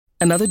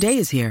Another day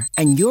is here,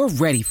 and you're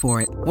ready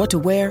for it. What to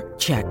wear?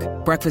 Check.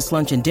 Breakfast,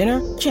 lunch, and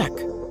dinner? Check.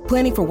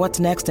 Planning for what's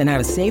next and how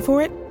to save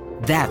for it?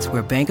 That's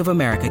where Bank of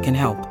America can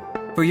help.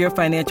 For your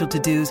financial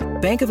to-dos,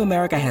 Bank of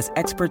America has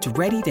experts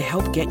ready to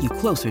help get you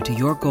closer to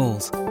your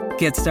goals.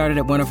 Get started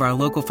at one of our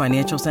local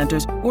financial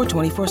centers or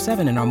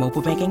 24/7 in our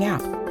mobile banking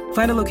app.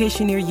 Find a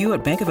location near you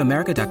at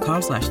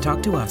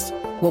bankofamerica.com/talktous.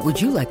 What would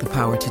you like the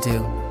power to do?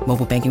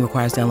 Mobile banking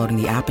requires downloading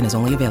the app and is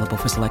only available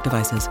for select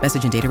devices.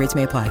 Message and data rates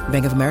may apply.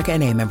 Bank of America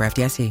N.A., member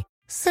FDIC.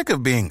 Sick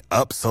of being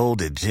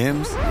upsold at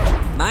gyms?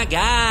 My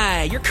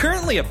guy, you're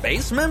currently a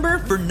base member?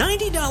 For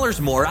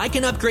 $90 more, I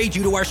can upgrade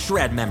you to our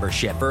Shred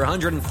membership. For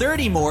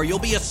 $130 more, you'll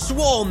be a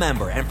Swole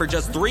member. And for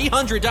just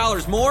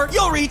 $300 more,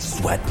 you'll reach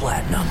Sweat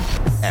Platinum.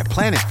 At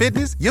Planet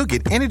Fitness, you'll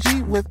get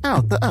energy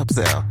without the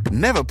upsell.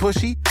 Never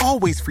pushy,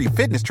 always free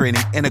fitness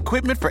training and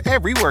equipment for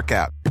every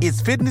workout.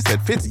 It's fitness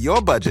that fits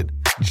your budget.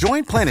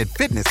 Join Planet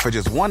Fitness for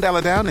just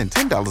 $1 down and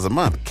 $10 a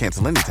month.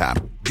 Cancel anytime.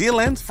 Deal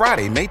ends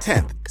Friday, May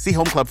 10th. See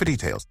Home Club for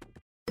details.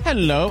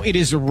 Hello, it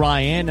is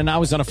Ryan, and I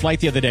was on a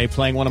flight the other day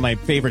playing one of my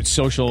favorite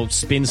social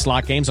spin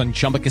slot games on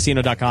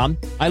ChumbaCasino.com.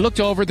 I looked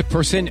over at the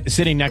person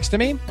sitting next to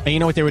me, and you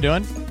know what they were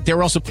doing? They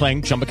were also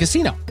playing Chumba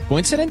Casino.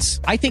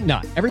 Coincidence? I think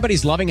not.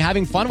 Everybody's loving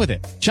having fun with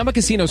it. Chumba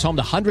Casino is home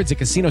to hundreds of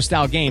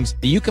casino-style games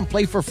that you can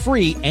play for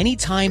free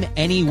anytime,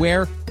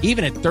 anywhere,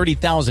 even at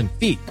 30,000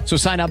 feet. So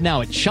sign up now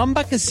at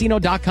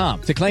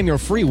ChumbaCasino.com to claim your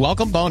free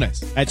welcome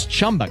bonus. That's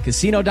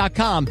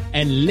ChumbaCasino.com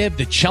and live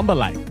the Chumba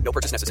life. No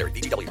purchase necessary.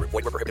 VGW. Void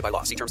where prohibited by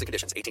law. See terms and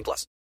conditions.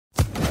 18+.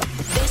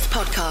 This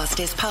podcast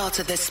is part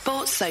of the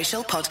Sports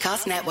Social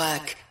Podcast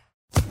Network.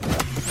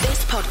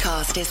 This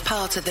podcast is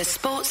part of the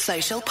Sports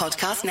Social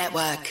Podcast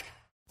Network.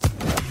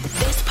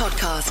 This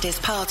podcast is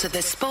part of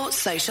the Sports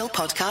Social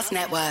Podcast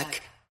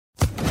Network.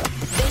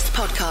 This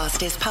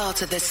podcast is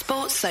part of the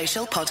Sports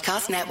Social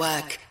Podcast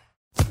Network.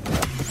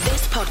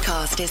 This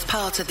podcast is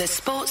part of the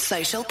Sports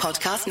Social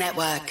Podcast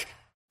Network.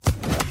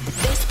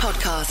 This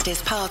podcast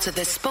is part of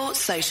the Sports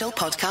Social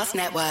Podcast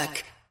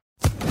Network.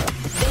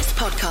 This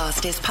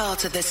podcast is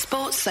part of the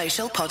Sports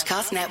Social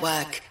Podcast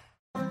Network.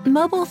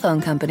 Mobile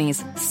phone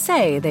companies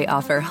say they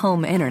offer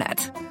home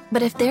internet.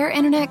 But if their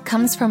internet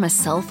comes from a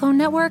cell phone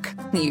network,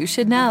 you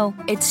should know.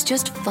 It's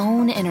just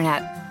phone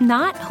internet,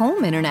 not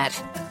home internet.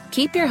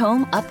 Keep your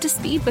home up to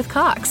speed with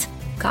Cox.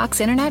 Cox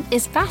internet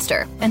is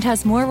faster and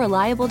has more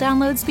reliable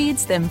download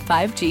speeds than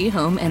 5G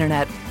home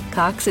internet.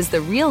 Cox is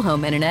the real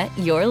home internet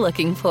you're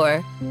looking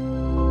for.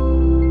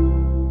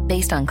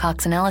 Based on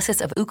Cox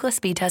analysis of Ookla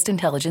speed test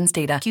intelligence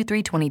data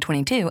Q3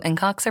 2022 and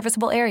Cox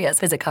serviceable areas.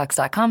 Visit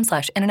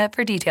cox.com/internet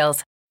for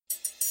details.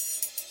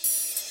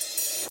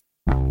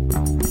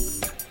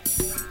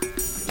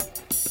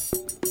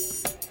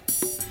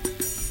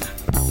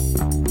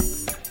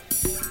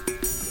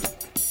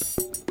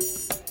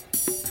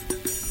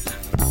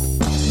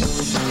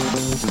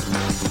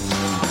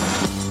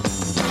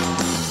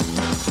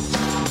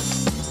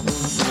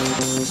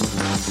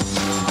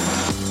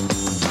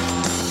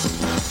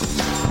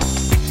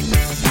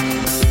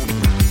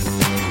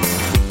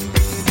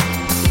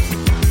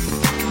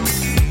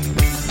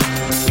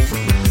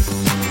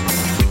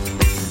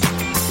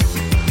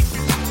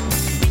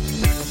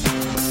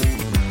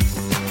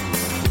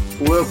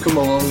 Welcome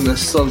along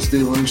this Thursday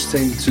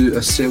lunchtime to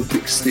A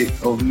Celtic State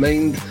of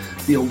Mind,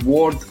 the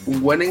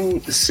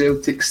award-winning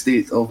Celtic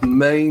State of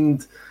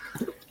Mind.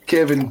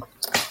 Kevin,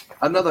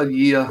 another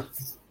year,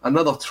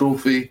 another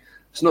trophy.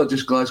 It's not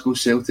just Glasgow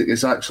Celtic,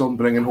 it's ACSOM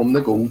bringing home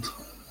the gold.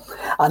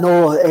 I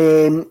know,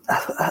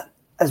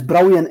 it's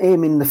brilliant. I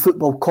mean, the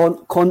Football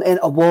Content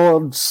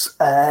Awards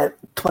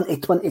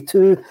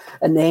 2022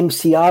 and the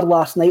MCR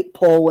last night,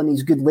 Paul and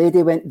his good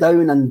lady went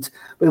down and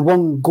we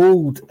won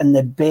gold in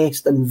the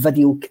Best in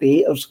Video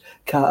Creators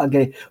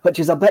category, which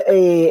is a bit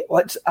I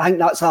think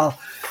that's a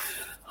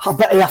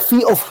bit of a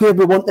feat of where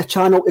we want the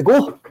channel to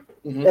go.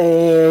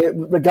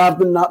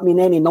 Regarding that, I mean,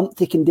 any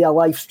numpty can do a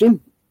live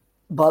stream,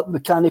 but we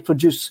can't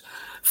produce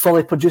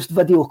fully produced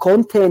video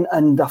content,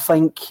 and I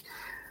think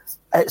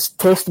it's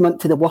testament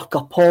to the work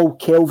of Paul,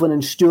 Kelvin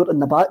and Stuart in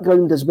the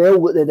background as well,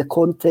 with the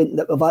content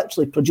that we've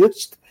actually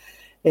produced.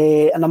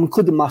 And I'm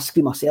including my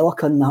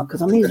Screamer-Sellic on that,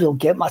 because I may as well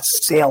get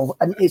myself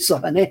into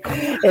something.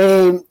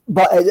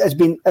 But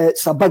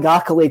it's a big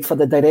accolade for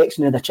the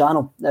direction of the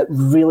channel. It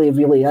really,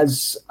 really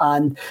is.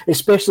 And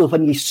especially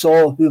when you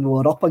saw who we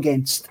were up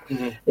against,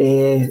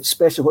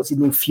 especially what's his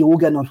name,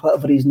 Fiogan or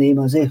whatever his name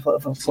is, him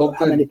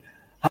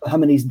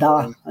and his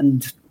dad.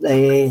 And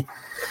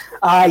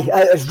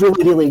it's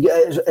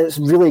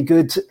really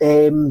good.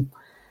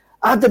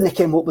 I didn't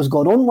know what was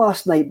going on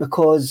last night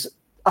because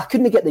I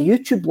couldn't get the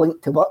YouTube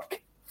link to work.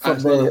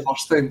 That's not the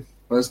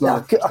first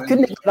time. I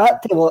couldn't get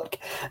that to work.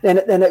 Then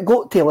it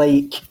got to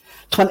like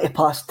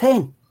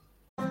 10:20.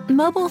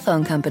 Mobile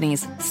phone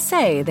companies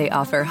say they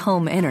offer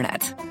home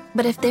internet.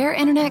 But if their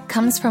internet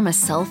comes from a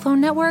cell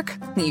phone network,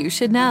 you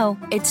should know.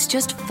 It's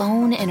just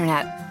phone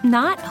internet,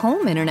 not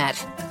home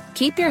internet.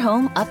 Keep your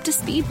home up to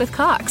speed with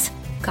Cox.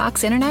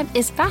 Cox internet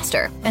is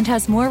faster and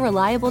has more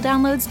reliable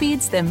download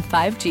speeds than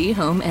 5G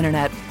home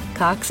internet.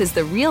 Cox is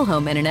the real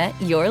home internet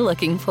you're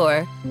looking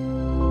for.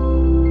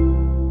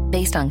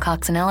 Based on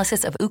Cox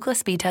analysis of Ookla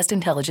speed test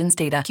intelligence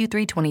data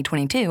Q3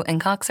 2022 and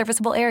Cox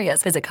serviceable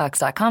areas. Visit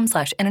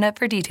cox.com/internet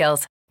for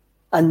details.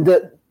 And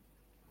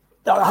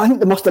I think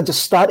they must have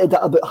just started it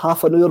about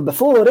half an hour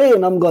before,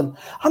 and I'm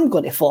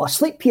going to fall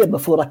asleep here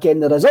before I get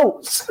the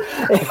results.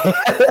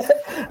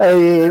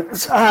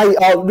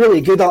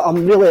 Really good.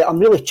 I'm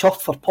really chuffed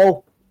for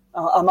Paul.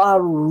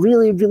 I'm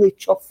really, really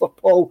chuffed for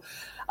Paul.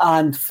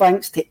 And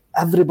thanks to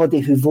everybody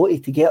who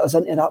voted to get us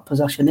into that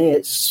position.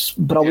 It's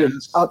brilliant.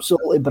 Yes.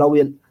 Absolutely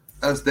brilliant.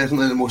 That's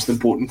definitely the most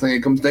important thing. It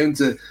comes down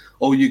to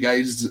all you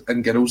guys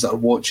and girls that are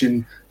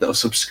watching, that have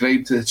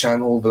subscribed to the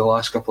channel over the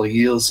last couple of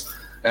years.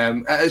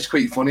 It is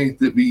quite funny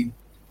that we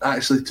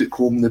actually took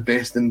home the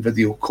Best in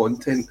Video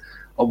Content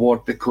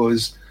award,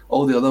 because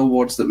all the other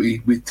awards that we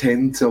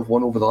tend to have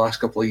won over the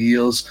last couple of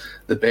years,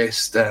 the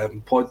Best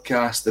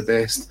Podcast, the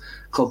Best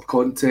Club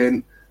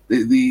Content,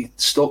 they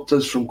stopped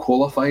us from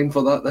qualifying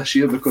for that this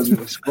year because of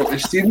the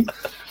Scottish team.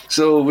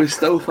 So we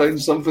still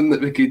found something that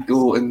we could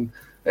go and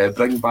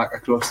bring back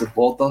across the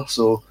border.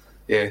 So,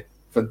 yeah,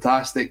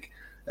 fantastic.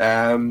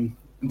 Do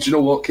you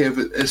know what, Kev?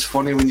 It's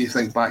funny when you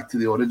think back to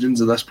the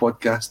origins of this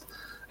podcast,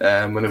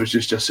 when it was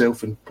just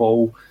yourself and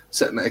Paul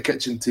sitting at a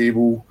kitchen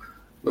table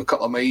with a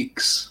couple of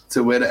mics,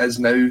 to where it is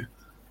now.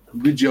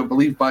 Would you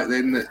believe back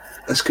then that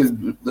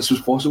this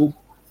was possible?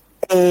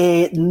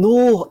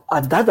 No, I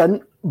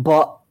didn't,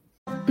 but...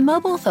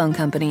 Mobile phone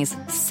companies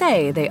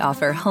say they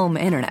offer home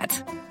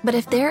internet. But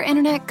if their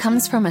internet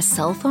comes from a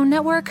cell phone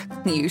network,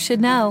 you should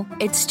know.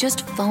 It's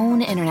just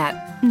phone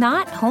internet,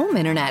 not home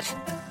internet.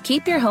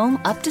 Keep your home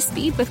up to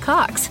speed with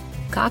Cox.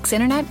 Cox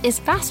internet is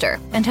faster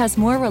and has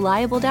more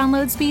reliable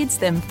download speeds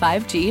than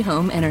 5G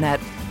home internet.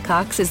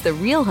 Cox is the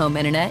real home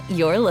internet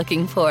you're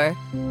looking for.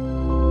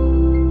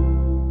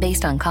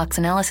 Based on Cox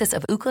analysis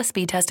of Ookla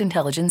speed test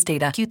intelligence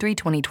data Q3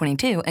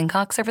 2022 and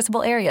Cox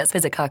serviceable areas.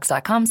 Visit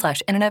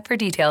cox.com/internet for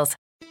details.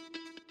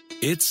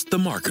 It's the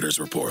Marketer's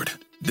Report.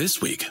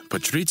 This week,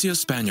 Patrizia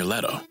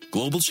Spagnoletto,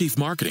 Global Chief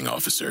Marketing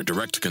Officer,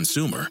 Direct to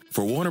Consumer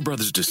for Warner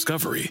Brothers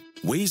Discovery,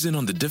 weighs in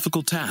on the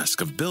difficult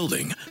task of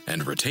building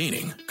and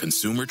retaining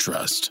consumer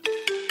trust.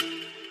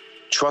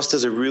 Trust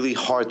is a really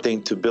hard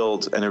thing to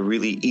build and a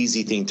really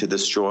easy thing to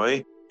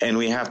destroy, and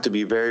we have to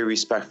be very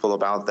respectful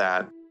about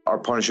that. Our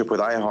partnership with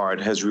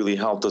iHeart has really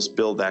helped us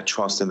build that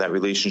trust and that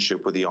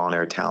relationship with the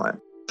on-air talent.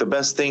 The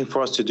best thing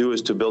for us to do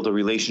is to build a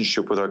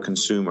relationship with our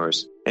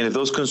consumers. And if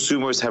those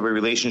consumers have a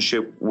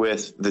relationship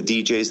with the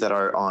DJs that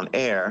are on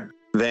air,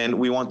 then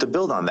we want to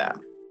build on that.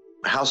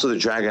 House of the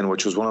Dragon,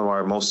 which was one of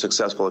our most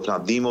successful, if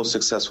not the most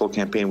successful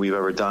campaign we've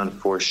ever done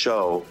for a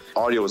show,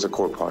 audio is a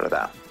core part of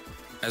that.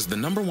 As the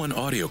 #1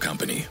 audio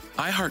company,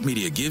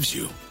 iHeartMedia gives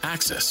you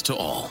access to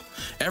all.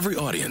 Every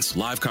audience,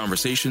 live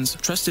conversations,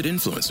 trusted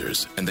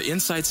influencers, and the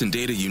insights and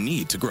data you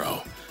need to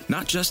grow.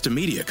 Not just a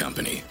media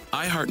company,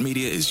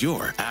 iHeartMedia is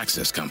your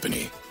access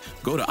company.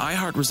 Go to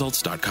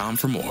iHeartResults.com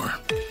for more.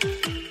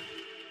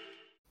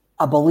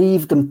 I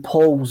believed in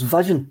Paul's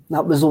vision.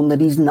 That was the only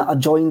reason that I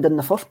joined in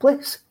the first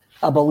place.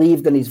 I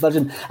believed in his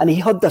vision. And he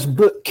had this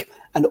book,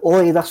 and all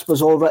of this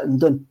was all written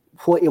down.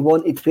 What he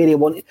wanted,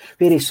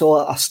 where he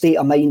saw a state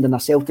of mind and a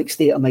Celtic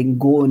state of mind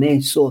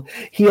going. So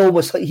he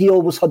always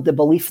had the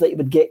belief that he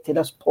would get to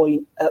this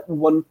point at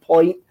one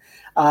point,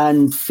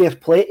 and fair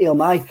play to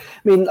him. I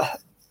mean,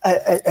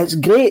 it's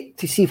great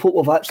to see what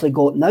we've actually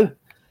got now.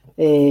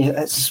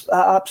 It's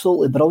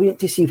absolutely brilliant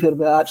to see where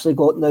we actually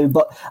got now.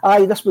 But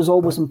this was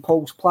always in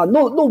Paul's plan.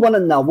 No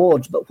winning the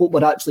awards, but what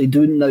we're actually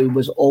doing now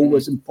was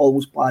always in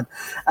Paul's plan.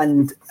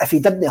 And if he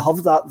didn't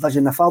have that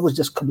vision, if I was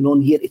just coming on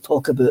here to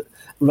talk about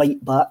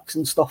right backs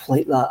and stuff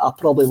like that, I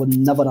probably would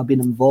never have been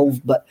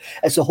involved. But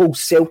it's the whole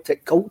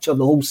Celtic culture,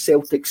 the whole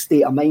Celtic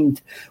state of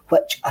mind,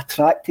 which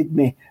attracted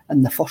me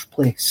in the first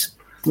place,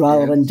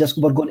 rather than just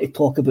we're going to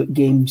talk about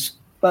games.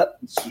 But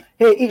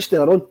hey, each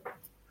their own.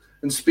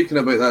 And speaking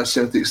about that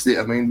Celtic state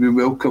of mind, we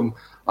welcome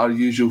our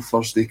usual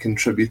Thursday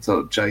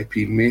contributor,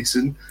 JP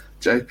Mason.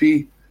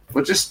 JP,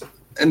 we're just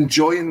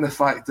enjoying the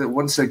fact that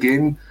once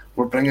again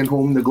we're bringing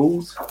home the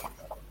gold.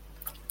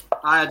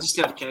 I just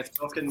heard Kev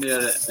talking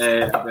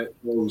there about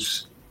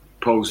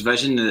Paul's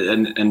vision,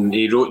 and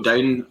he wrote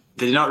down.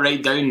 Did he not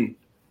write down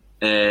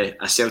a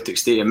Celtic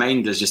state of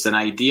mind as just an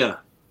idea?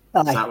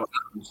 Aye. Is that what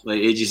happened?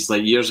 Like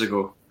years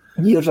ago.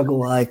 Years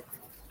ago, aye.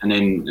 And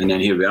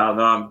then here we are.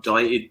 Well, I'm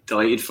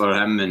delighted for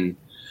him, and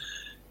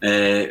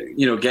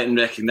getting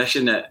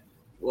recognition at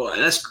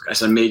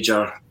it's a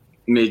major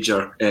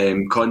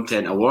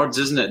content awards,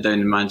 isn't it?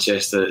 Down in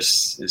Manchester,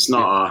 it's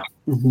not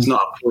a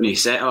pony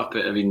setup.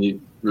 I mean,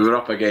 we were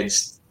up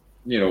against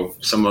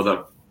some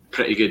other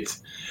pretty good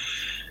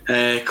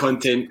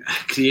content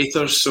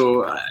creators.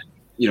 So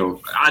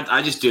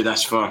I just do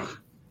this for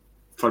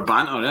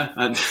banter.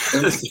 Yeah?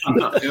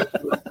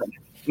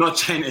 Not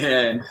trying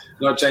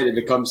to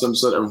become some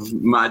sort of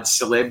mad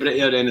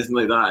celebrity or anything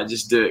like that. I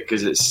just do it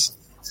because it's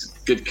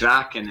good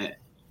crack, and it,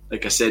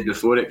 like I said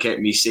before, it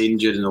kept me sane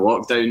during the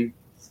lockdown,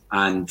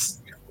 and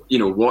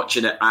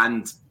watching it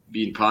and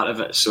being part of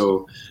it.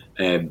 So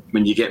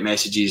when you get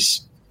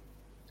messages,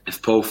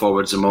 if Paul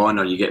forwards them on,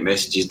 or you get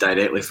messages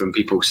directly from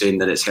people saying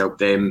that it's helped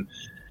them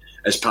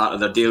as part of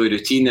their daily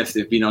routine, if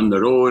they've been on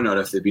their own or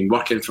if they've been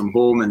working from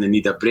home and they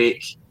need a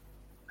break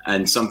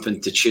and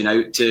something to tune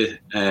out to,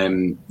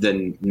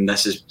 then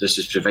this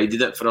has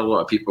provided it for a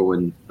lot of people,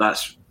 and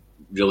that's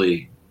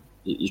really,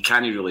 you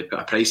can't really put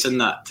a price on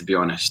that, to be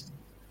honest.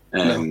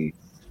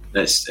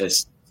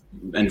 It's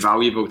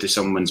invaluable to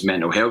someone's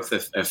mental health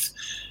if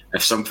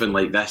something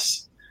like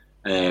this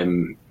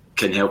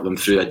can help them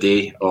through a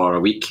day or a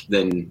week.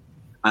 Then, and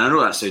I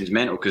know that sounds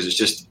mental because it's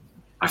just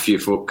a few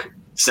folk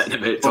sitting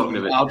about talking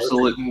about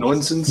absolute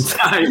nonsense.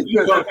 Talking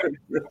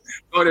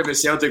about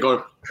Celtic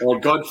or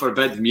God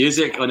forbid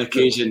music on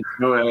occasion.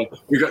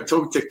 We got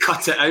told to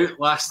cut it out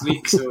last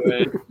week, so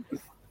I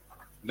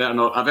better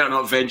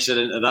not venture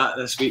into that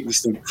this week,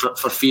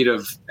 for fear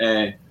of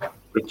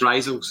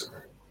reprisals.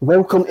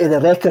 Welcome to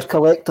the Record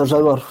Collectors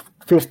Hour,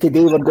 where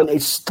today we're going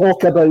to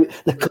talk about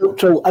the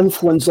cultural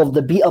influence of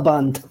the Beta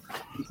Band.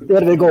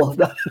 There we go.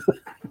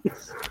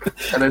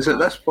 And it's at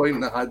this point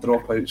that I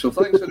drop out. So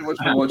thanks very much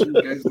for watching,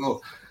 guys.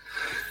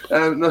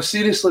 No,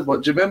 seriously,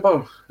 but do you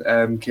remember,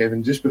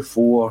 Kevin, just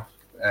before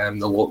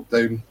the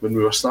lockdown, when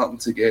we were starting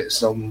to get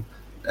some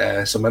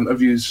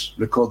interviews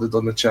recorded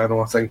on the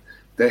channel? I think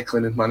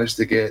Declan had managed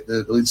to get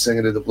the lead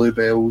singer of the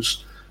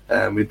Bluebells.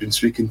 We'd been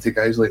speaking to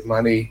guys like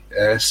Manny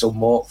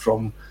Silmott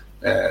from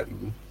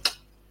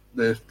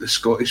the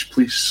Scottish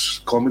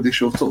Police comedy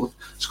show,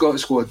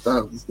 Scottish Squad.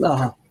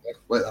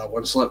 Let that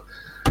one slip.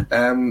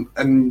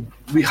 And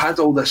we had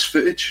all this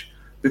footage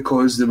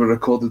because they were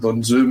recorded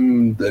on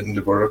Zoom, and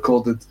they were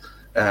recorded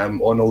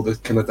on all the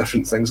kind of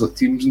different things like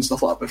Teams and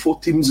stuff like that. Before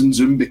Teams and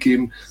Zoom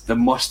became the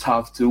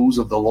must-have tools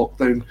of the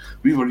lockdown,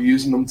 we were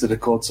using them to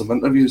record some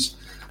interviews.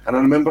 And I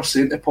remember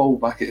saying to Paul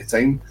back at the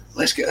time,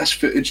 let's get this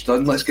footage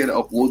done, let's get it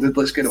uploaded,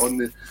 let's get it on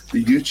the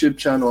YouTube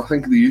channel. I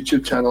think the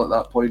YouTube channel at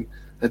that point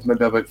had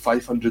maybe about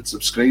 500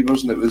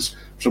 subscribers, and it was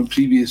from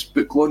previous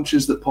book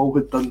launches that Paul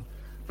had done.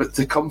 But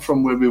to come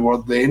from where we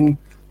were then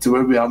to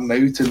where we are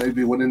now, to now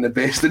be winning the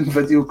Best in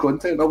Video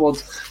Content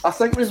Awards, I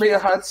think we may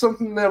have had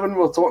something there when we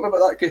were talking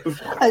about that, Kev.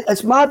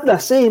 It's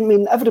madness, eh? I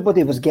mean,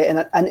 everybody was getting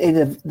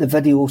into the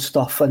video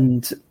stuff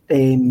and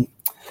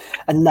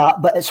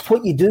that, but it's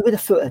what you do with the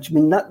footage. I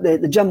mean,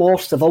 the Jim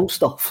Orstaville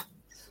stuff,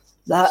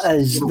 that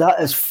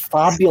is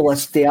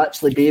fabulous to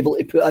actually be able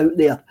to put out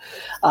there.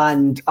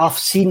 And I've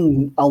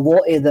seen a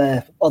lot of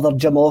the other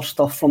Jim Orr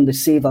stuff from the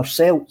Save Our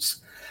Celts.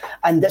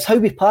 And that's how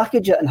we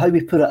package it and how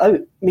we put it out.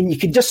 I mean, you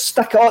could just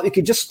stick it up. You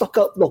could just stick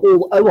up the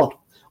whole hour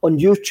on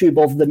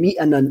YouTube of the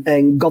meeting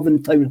in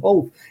Govan Town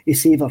Hall to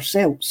Save Our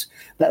Celts,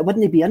 but it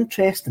wouldn't be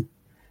interesting.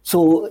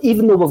 So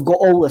even though we've got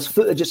all this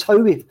footage, it's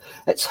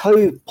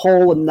how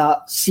Paul and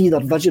that see their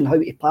vision, how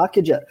to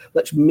package it,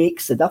 which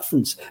makes the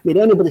difference. I mean,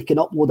 anybody can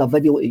upload a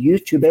video to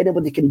YouTube,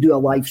 anybody can do a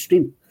live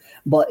stream,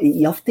 but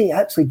you have to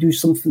actually do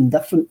something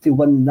different to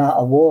win that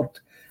award.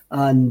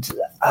 And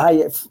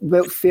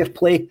fair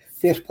play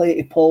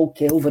to Paul,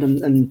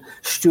 Kelvin and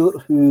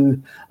Stuart,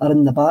 who are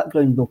in the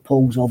background. Well,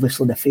 Paul's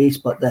obviously the face,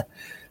 but the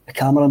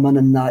cameraman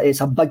and that, it's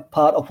a big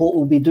part of what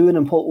we'll be doing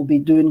and what we'll be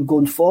doing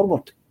going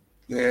forward.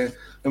 Yeah,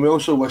 and we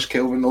also wish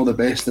Kelvin all the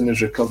best in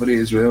his recovery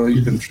as well.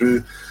 He's been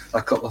through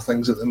a couple of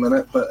things at the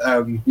minute. But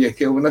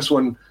Kelvin, this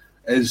one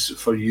is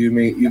for you,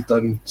 mate. You've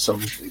done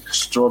some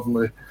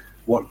extraordinary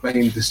work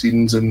behind the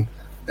scenes, and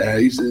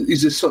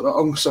he's a sort of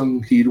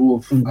unsung hero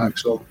of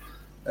ACSOM.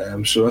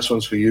 So this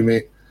one's for you,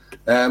 mate.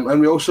 And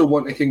we also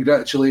want to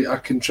congratulate our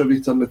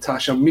contributor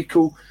Natasha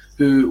Meikle,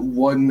 who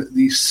won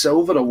the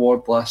Silver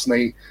Award last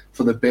night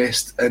for the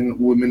best in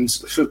women's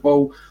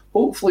football.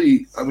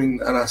 Hopefully, I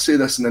mean, and I say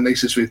this in the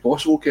nicest way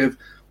possible, Kev,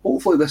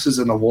 hopefully this is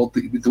an award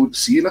that we don't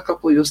see in a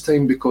couple of years'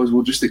 time, because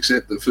we'll just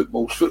accept that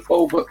football's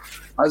football. But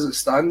as it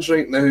stands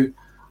right now,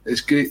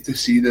 it's great to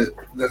see that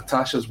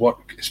Natasha's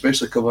work,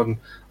 especially covering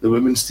the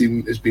women's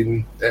team, has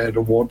been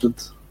rewarded.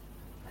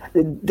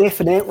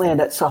 Definitely, and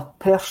it's a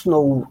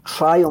personal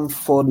triumph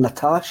for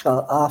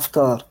Natasha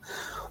after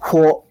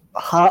what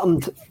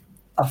happened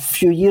a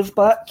few years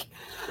back.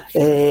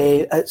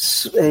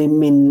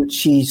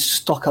 She's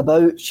stuck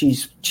about,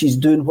 she's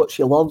doing what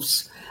she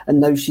loves, and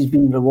now she's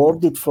been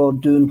rewarded for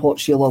doing what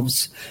she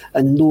loves,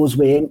 and those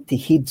with empty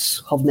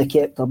heads haven't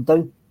kept her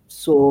down.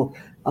 So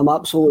I'm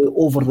absolutely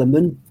over the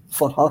moon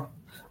for her.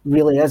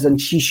 Really is,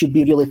 and she should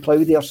be really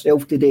proud of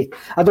herself today.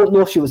 I don't know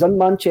if she was in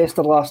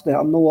Manchester last night.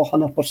 I'm not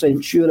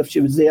 100% sure if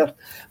she was there,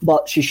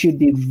 but she should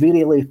be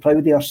really proud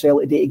of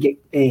herself today to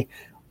get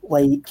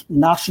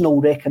national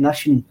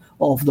recognition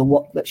of the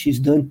work that she's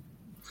doing.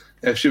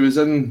 If she was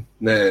in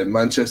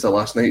Manchester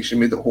last night, she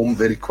made it home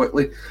very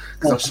quickly,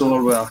 because I saw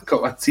her with a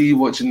cup of tea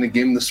watching the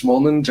game this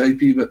morning,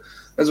 JP. But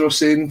as I was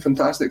saying,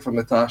 fantastic for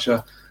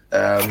Natasha.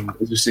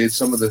 As you said,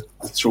 some of the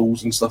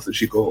trolls and stuff that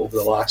she got over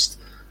the last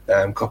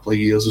couple of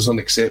years was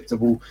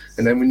unacceptable.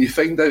 And then when you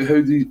find out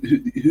who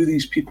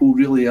these people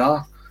really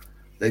are,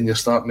 then you're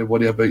starting to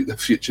worry about the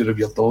future of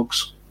your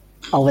dogs.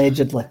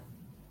 Allegedly.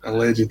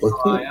 I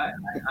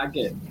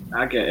get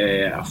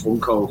a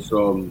phone call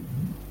from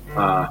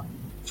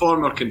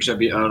former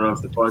contributor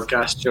of the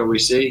podcast, shall we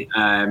say,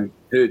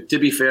 who, to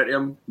be fair to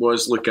him,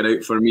 was looking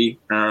out for me.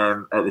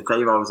 At the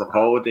time I was on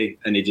holiday,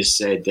 and he just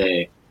said,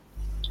 are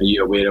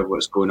you aware of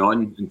what's going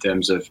on in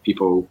terms of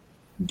people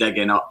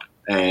digging up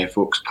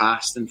folks'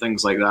 past and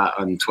things like that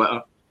on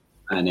Twitter?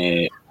 And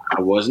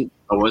I wasn't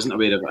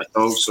aware of it at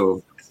all,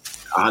 so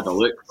I had a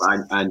look,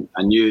 but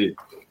I knew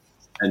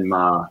in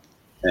my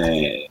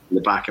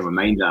the back of my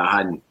mind that I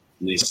hadn't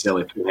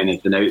necessarily put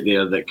anything out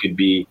there that could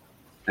be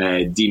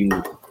deemed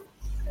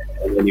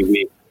in any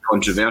way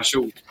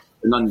controversial.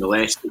 But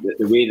nonetheless,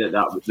 the way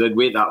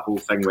that whole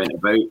thing went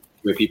about,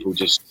 with people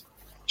just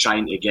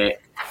trying to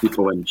get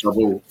people in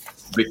trouble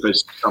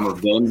because some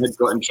of them had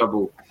got in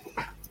trouble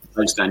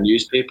against a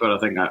newspaper, I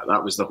think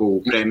that was the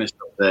whole premise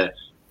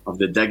of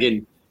the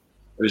digging.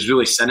 It was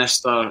really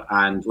sinister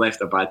and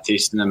left a bad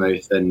taste in the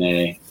mouth,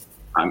 and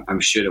I'm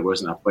sure it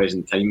wasn't a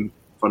pleasant time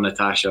for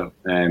Natasha.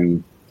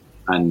 And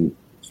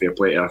fair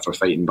play to her for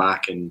fighting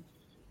back and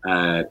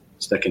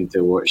sticking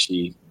to what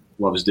she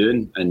loves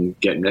doing and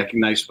getting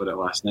recognised for it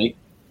last night.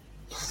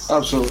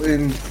 Absolutely,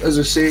 and as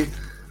I say,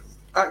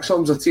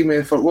 ACSOM's a team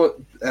effort. What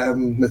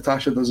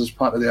Natasha does as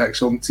part of the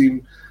ACSOM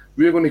team,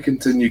 we're going to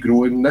continue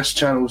growing. This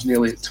channel's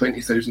nearly at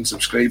 20,000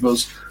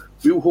 subscribers.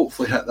 We'll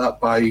hopefully hit that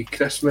by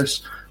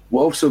Christmas.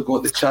 We've also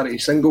got the charity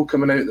single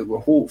coming out that will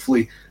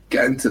hopefully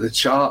get into the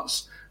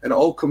charts. And it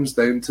all comes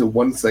down to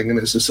one thing, and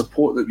it's the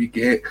support that we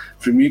get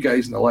from you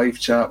guys in the live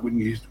chat when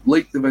you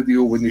like the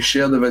video, when you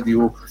share the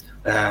video,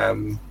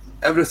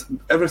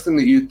 everything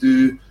that you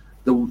do,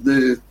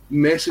 the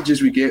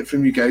messages we get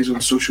from you guys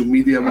on social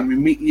media when we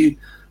meet you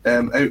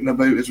out and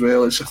about as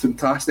well. It's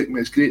fantastic, and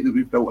it's great that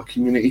we've built a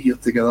community here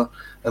together,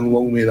 and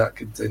long may that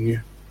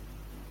continue.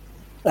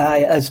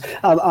 Aye,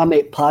 I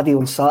met Paddy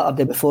on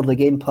Saturday before the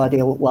game,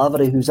 Paddy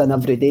Lavery, who's in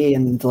every day,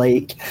 and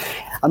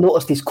I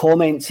noticed his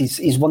comments.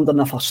 He's wondering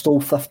if I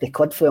stole 50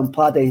 quid for him.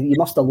 Paddy, you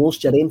must have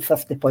lost your own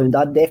 £50.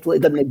 I definitely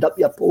didn't dip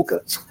your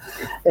pockets.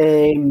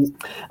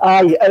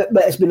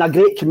 But it's been a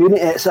great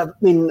community.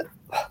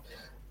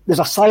 There's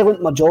a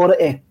silent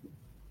majority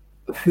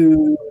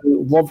who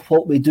love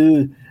what we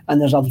do,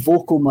 and there's a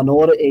vocal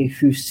minority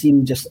who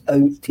seem just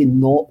out to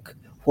knock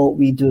what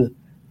we do.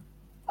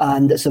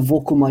 And it's a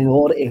vocal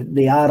minority.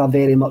 They are a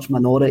very much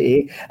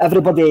minority.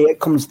 Everybody that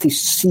comes to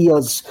see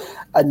us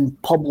in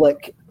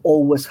public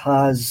always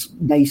has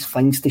nice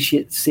things to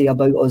say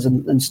about us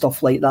and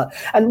stuff like that.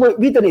 And look,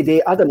 I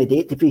didn't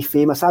date to be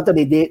famous. I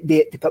didn't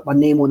date to put my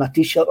name on a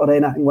T-shirt or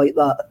anything like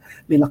that.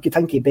 I mean, I could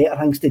think of better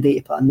things to do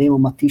to put a name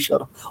on my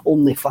T-shirt,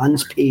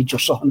 OnlyFans page or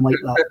something like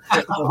that.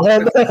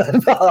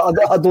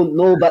 I don't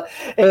know,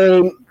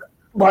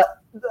 but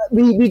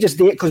we just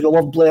date because we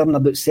love blaring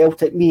about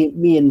Celtic.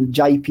 Me and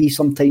JP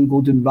sometimes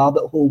go down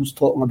rabbit holes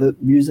talking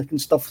about music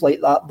and stuff like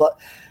that. But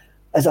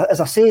as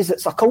I say,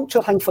 it's a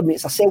culture thing for me.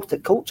 It's a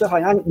Celtic culture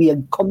thing. I think we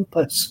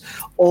encompass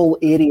all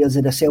areas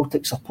of the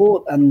Celtic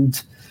support,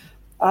 and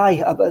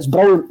it's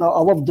brilliant. I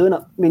love doing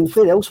it. I mean,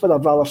 where else would I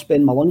rather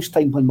spend my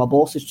lunchtime when my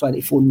boss is trying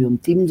to phone me on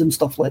Teams and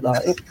stuff like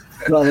that,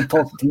 rather than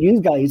talking to you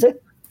guys,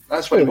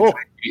 That's why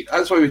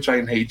we try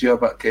and hide you a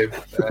bit,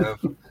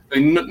 Kev. I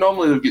mean,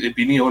 normally they'll get the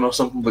beanie on or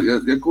something, but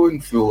you're going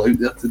full out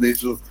there today.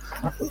 So,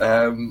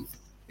 out in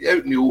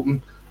the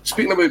open.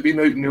 Speaking about being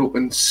out in the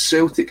open,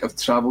 Celtic have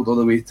travelled all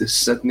the way to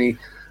Sydney.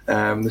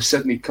 The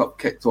Sydney Cup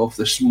kicked off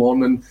this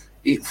morning,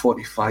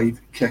 8:45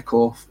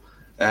 kick-off.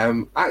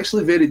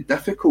 Actually very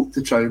difficult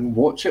to try and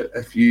watch it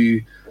if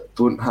you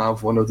don't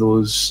have one of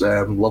those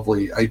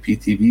lovely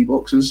IPTV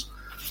boxes,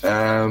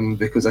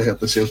 because I heard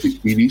the Celtic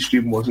TV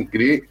stream wasn't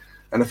great,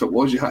 and if it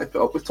was, you had to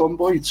put up with Tom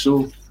Boyd,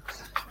 so...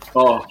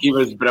 Oh, he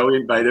was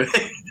brilliant, by the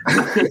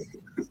way.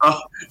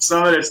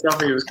 Some of the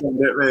stuff he was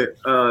coming out with,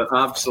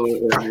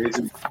 absolutely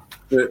amazing.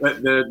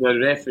 The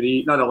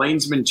referee, the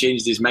linesman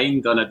changed his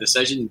mind on a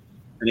decision,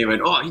 and he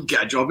went, "Oh, he'd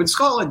get a job in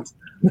Scotland."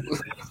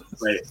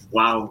 Like,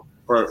 wow,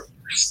 for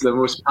the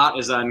most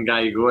partisan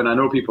guy going. I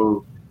know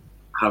people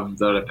have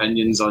their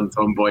opinions on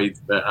Tom Boyd,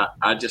 but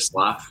I just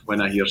laugh when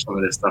I hear some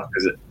of this stuff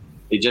because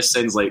it just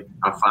sounds like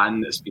a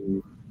fan that's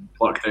been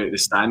plucked out of the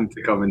stand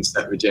to come and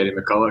sit with Jerry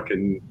McCulloch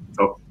and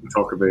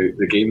talk about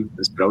the game.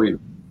 It's brilliant.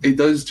 He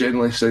does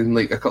generally sound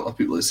like a couple of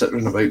people that sit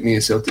around about me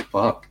in Celtic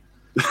Park.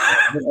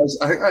 I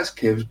think that's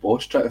Kev's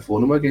boss trying to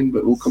phone him again,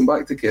 but we'll come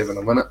back to Kev in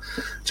a minute.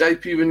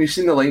 JP, when you've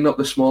seen the lineup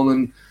this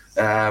morning,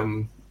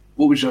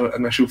 what was your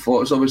initial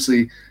thoughts?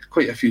 Obviously,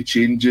 quite a few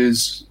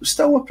changes.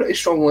 Still a pretty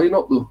strong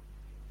lineup, though.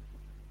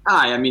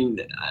 I mean,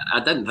 I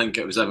didn't think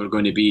it was ever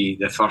going to be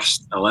the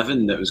first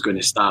 11 that was going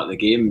to start the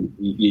game.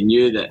 You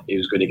knew that he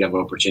was going to give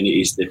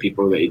opportunities to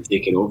people that he'd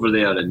taken over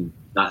there, and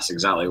that's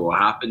exactly what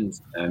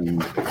happened.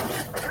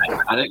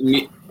 I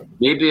think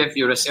maybe if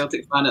you're a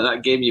Celtic fan at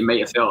that game, you might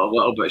have felt a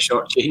little bit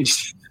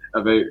shortchanged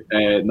about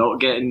not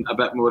getting a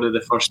bit more of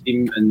the first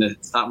team in the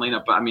starting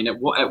lineup. But I mean, it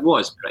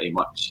was pretty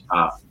much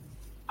it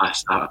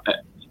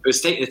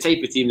was the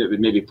type of team that would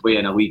maybe play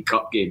in a League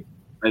Cup game,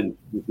 and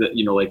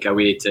like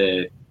away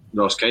to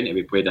Ross County,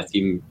 we played a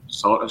team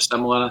sort of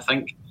similar, I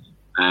think.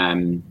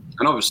 And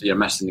obviously you're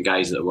missing the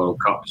guys at the World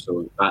Cup,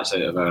 so that's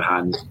out of our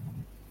hands.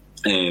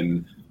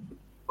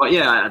 But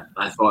yeah,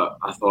 I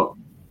thought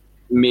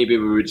maybe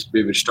we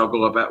would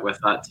struggle a bit with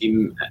that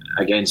team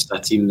against a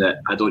team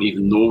that I don't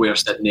even know where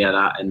sitting there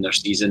at in their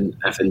season,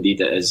 if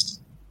indeed it is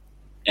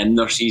in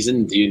their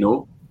season. Do you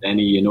know?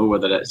 Any you know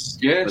whether it's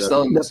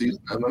still in the season?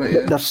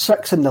 They're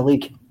 6 in the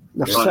league.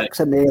 They're 6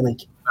 in the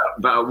A-League.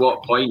 But at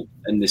what point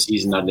in the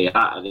season are they at?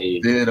 Are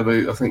they're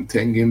about, I think,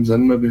 10 games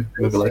in, maybe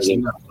less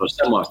than that. So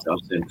similar to us,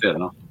 then, fair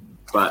enough.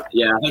 But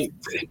yeah, I think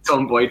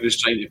Tom Boyd was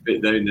trying to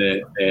put down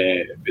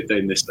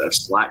the sort of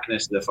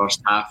slackness of the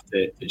first half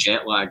to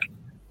jet lag,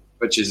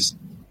 which is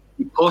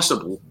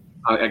possible.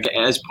 It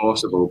is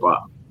possible, but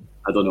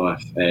I don't know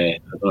if I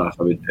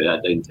would put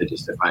that down to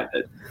just the fact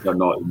that they're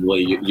not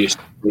really used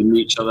to playing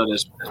each other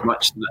as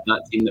much.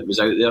 That team that was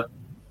out there,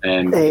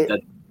 they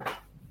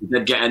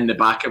did get in the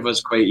back of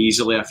us quite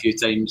easily a few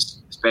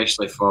times,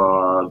 especially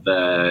for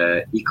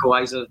the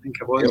equaliser, I think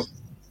it was.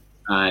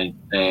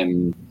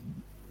 And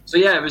so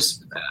yeah, it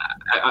was.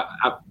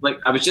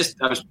 I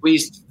was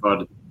pleased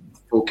for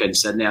folk in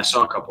Sydney. I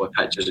saw a couple of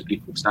pictures of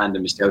people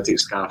standing with Celtic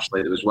scarves.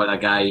 Like there was one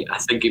guy, I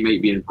think he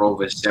might be involved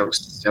with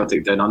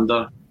Celtic Down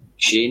Under,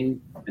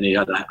 Shane, and he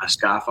had a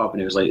scarf up,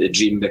 and he was like, "The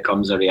dream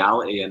becomes a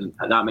reality," and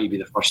that might be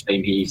the first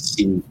time he's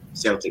seen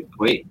Celtic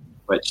play,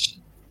 which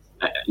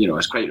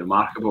is quite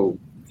remarkable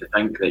to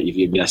think that if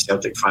you've been a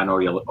Celtic fan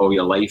all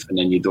your life, and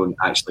then you don't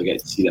actually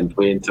get to see them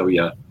play until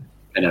you're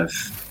kind of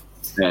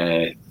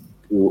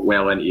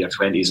well into your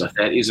 20s or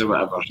 30s or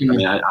whatever. I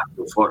mean, I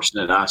feel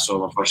fortunate that I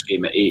saw my first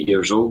game at 8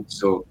 years old,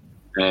 so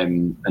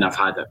and I've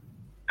had it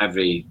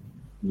every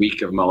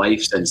week of my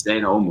life since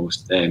then,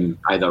 almost,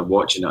 either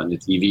watching it on the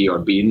TV or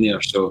being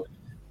there. So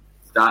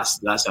that's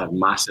a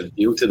massive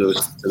deal to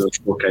those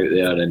folk out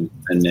there, and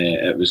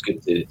it was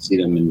good to see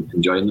them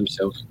enjoying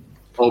themselves,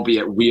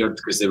 albeit weird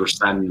because they were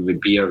standing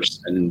with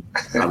beers and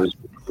I was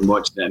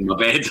watching it in my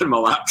bed on my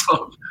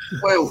laptop.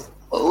 Well,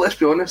 let's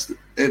be honest,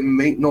 it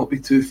might not be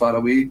too far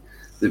away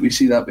that we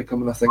see that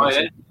becoming a thing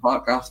in the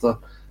park after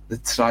the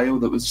trial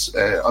that was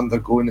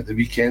undergoing at the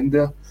weekend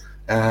there.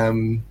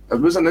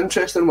 It was an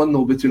interesting one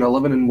though, between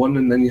 11 and 1,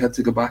 and then you had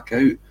to go back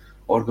out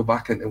or go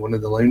back into one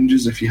of the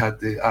lounges if you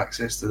had the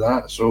access to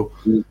that. So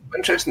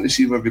interesting to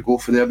see where we go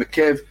for there. But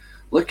Kev,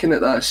 looking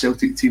at that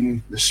Celtic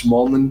team this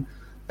morning,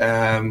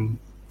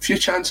 few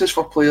chances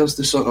for players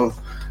to sort of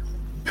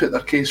put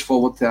their case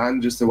forward to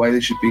Ange as to why they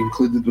should be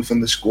included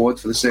within the squad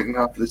for the second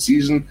half of the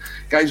season.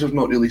 Guys I've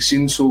not really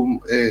seen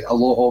a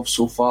lot of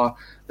so far,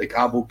 like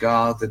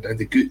Abelgard and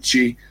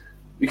Gucci.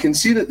 We can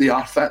see that they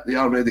are fit, they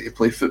are ready to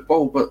play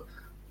football, but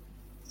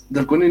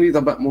they're going to need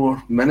a bit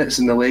more minutes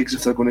in the legs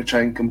if they're going to try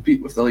and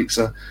compete with the likes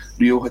of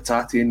Rio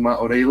Hatate and Matt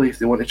O'Reilly if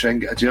they want to try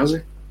and get a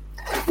jersey.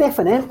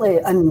 Definitely,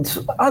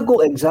 and I got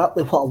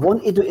exactly what I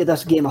wanted out of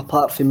this game,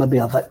 apart from maybe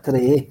a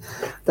victory.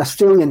 The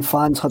Australian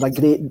fans had a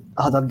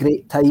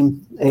great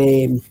time.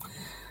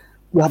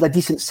 We had a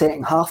decent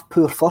second half,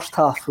 poor first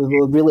half. We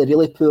were really,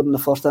 really poor in the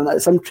first half.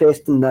 It's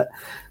interesting that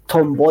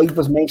Tom Boyd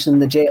was mentioning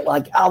the jet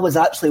lag. I was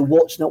actually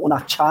watching it on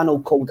a channel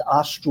called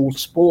Astro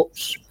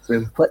Sports,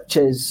 which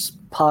is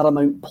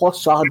Paramount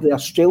Plus. So I had the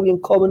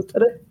Australian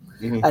commentary.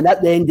 Mm-hmm. And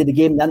at the end of the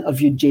game, they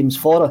interviewed James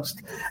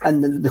Forrest,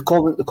 and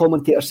the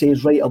commentator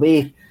says right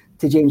away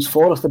to James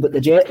Forrest about the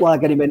jet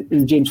lag, and he went,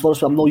 and James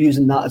Forrest, I'm not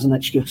using that as an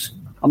excuse.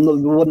 We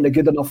wasn't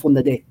good enough on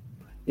the day.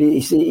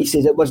 He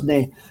says it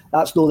wasn't.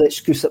 That's not the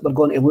excuse that we're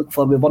going to look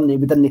for. We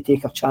didn't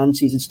take our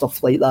chances and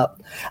stuff like that.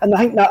 And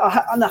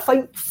I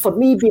think for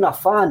me, being a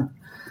fan,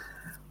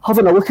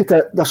 having a look at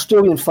it, the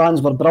Australian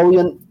fans were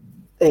brilliant.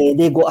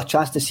 They got a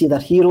chance to see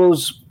their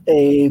heroes.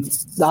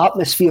 The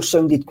atmosphere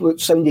sounded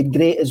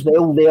great as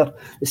well there.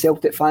 The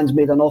Celtic fans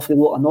made an awful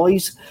lot of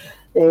noise.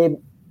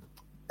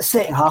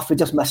 Second half, we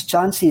just missed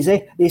chances.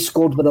 They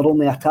scored with their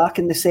only attack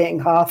in the second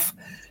half.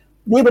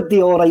 They would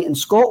be all right in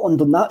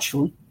Scotland on that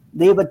show.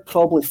 They would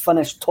probably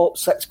finish top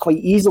 6 quite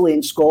easily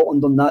in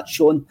Scotland on that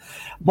show.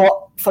 But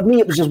for me,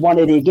 it was just one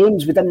of the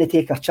games. We didn't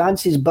take our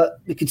chances, but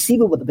we could see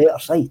we were the better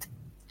side.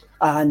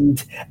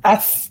 And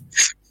if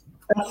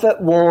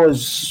it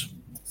was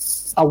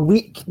a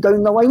week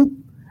down the line,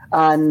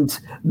 and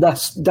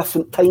this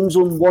different time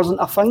zone wasn't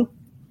a thing,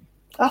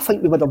 I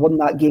think we would have won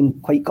that game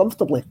quite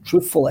comfortably,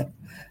 truthfully.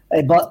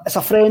 But it's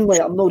a friendly,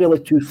 I'm not really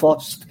too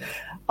fussed.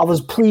 I was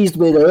pleased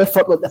with the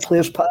effort that the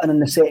players put in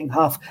the second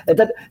half.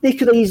 They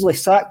could have easily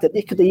sacked it.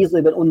 They could have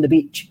easily went on the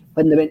beach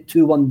when they went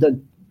 2-1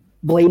 down.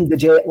 Blamed the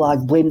jet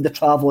lag, blamed the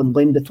travel, and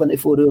blamed the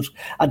 24 hours.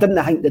 I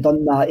didn't think they'd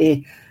done that,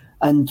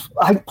 And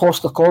I think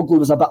Postecoglou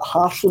was a bit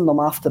harsh on them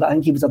after it. I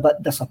think he was a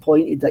bit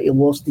disappointed that he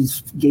lost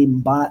his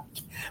game back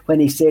when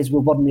he says we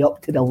weren't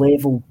up to the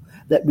level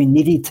that we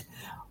needed.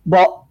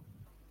 But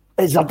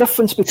there's a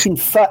difference between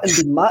fit and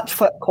being match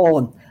fit,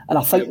 Colin. And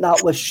I think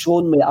that was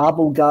shown with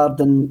Abelgard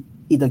and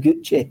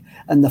Idaguchi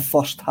in the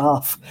first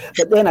half.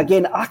 But then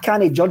again, I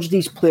can't judge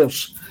these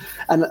players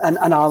in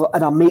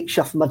a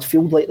makeshift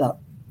midfield like that.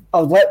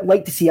 I would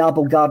like to see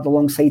Abelgard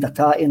alongside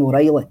Hatate and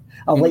O'Reilly.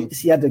 I'd like to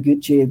see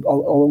Idaguchi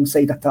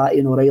alongside Hatate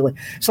and O'Reilly.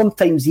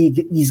 Sometimes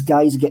these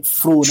guys get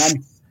thrown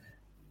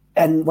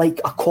in like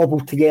a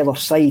cobbled together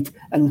side,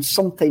 and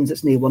sometimes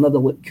it's no one of the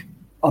look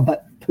a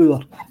bit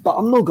poor. But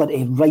I'm not going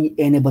to write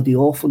anybody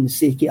off on the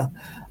sake of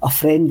a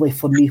friendly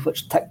for me,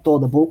 which ticked all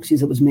the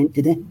boxes it was meant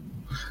to do.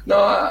 No,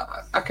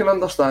 I can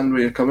understand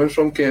where you're coming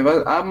from,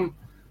 Kev. I'm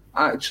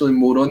actually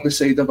more on the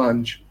side of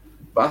Ange,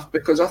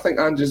 because I think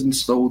Ange has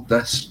instilled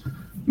this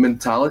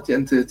mentality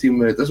into the team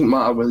where it doesn't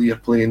matter whether you're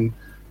playing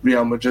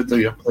Real Madrid or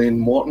you're playing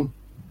Morton,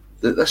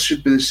 that this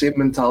should be the same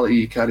mentality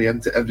you carry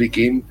into every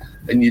game,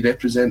 and you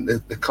represent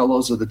the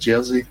colours of the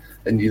jersey,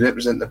 and you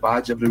represent the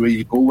badge everywhere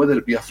you go, whether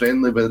it be a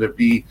friendly, whether it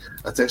be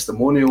a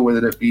testimonial,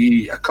 whether it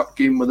be a cup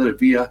game, whether it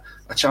be a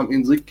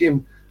Champions League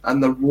game.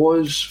 And there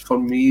was, for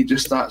me,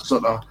 just that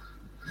sort of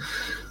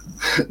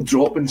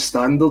drop in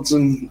standards,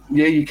 and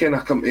yeah, you kind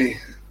of come to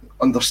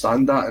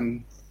understand that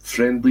in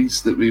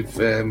friendlies that we've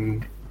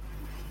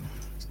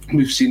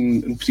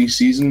seen in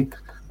pre-season.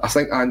 I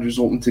think Andrew's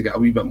hoping to get a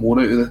wee bit more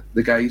out of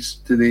the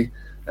guys today.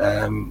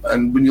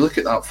 And when you look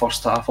at that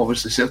first half,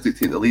 obviously Celtic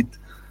take the lead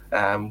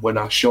when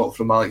a shot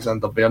from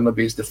Alexander Bernabé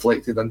is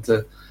deflected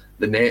into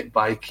the net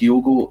by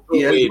Kyogo.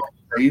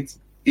 He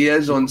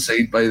is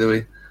onside, by the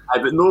way.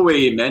 But no way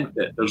he meant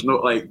it. There's no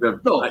like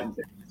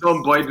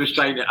Tom Boyd was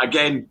trying to,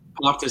 again,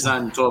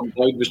 partisan Tom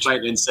Boyd was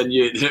trying to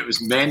insinuate that it was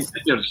meant.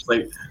 You're just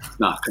like,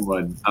 nah, come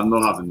on, I'm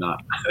not having that.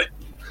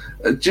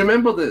 Do you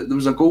remember that there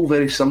was a goal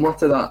very similar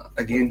to that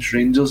against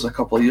Rangers a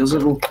couple of years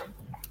ago?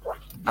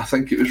 I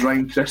think it was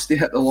Ryan Christie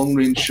hit the long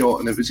range shot,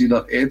 and it was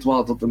either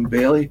Edouard or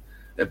Dembele.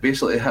 It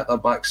basically hit their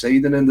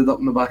backside and ended up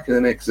in the back of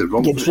the net.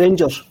 Against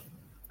Rangers?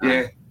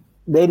 Yeah.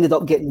 They ended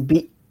up getting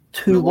beat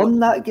 2-1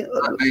 that game.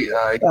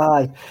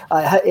 Aye.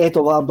 I hit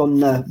Edouard on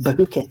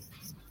Bahuki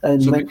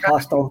and so went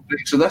past all.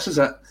 So this is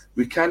it.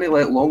 We can't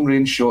let long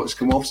range shots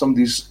come off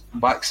somebody's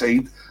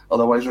backside,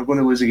 otherwise we're going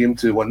to lose a game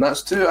 2-1.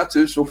 That's 2 out of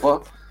 2 so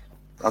far.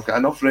 I've got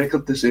enough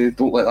record to say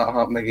don't let that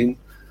happen again.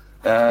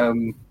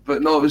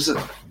 But no,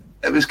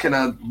 it was kind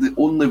of the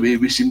only way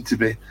we seemed to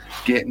be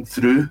getting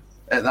through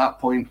at that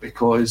point,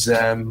 because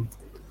they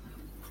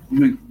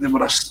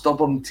were a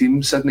stubborn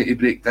team, Sydney, to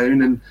break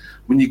down. And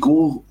when you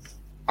go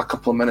a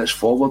couple of minutes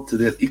forward to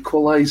their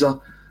equaliser,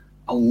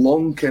 a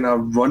long kind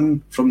of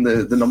run from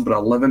the number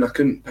 11, I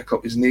couldn't pick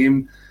up his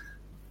name,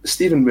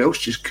 Stephen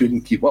Welsh just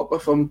couldn't keep up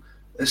with him.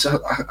 It's a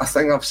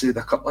thing I've said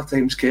a couple of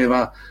times,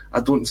 Kev. I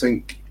don't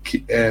think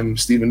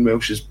Stephen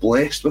Welsh is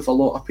blessed with a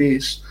lot of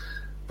pace,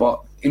 but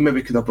he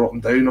maybe could have brought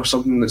him down or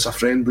something. That's a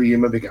friendly, you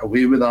maybe get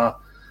away with that.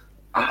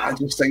 I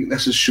just think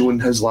this has shown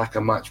his lack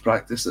of match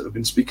practice that we've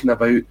been speaking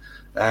about,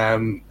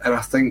 and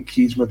I think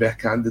he's maybe a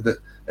candidate,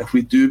 if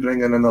we do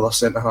bring in another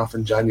centre-half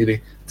in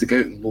January, to go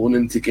out and loan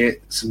and to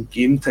get some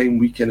game time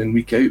week in and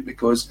week out,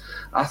 because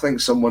I think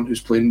someone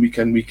who's playing week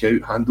in, week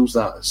out handles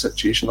that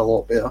situation a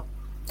lot better.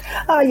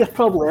 You're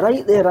probably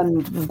right there,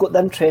 and we've got the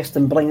interest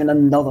in bringing in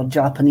another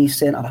Japanese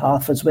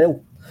centre-half as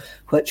well,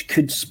 which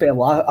could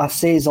spell, I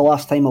says the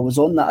last time I was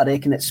on that, I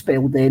reckon it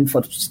spelled then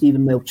for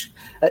Stephen Welch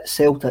at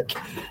Celtic.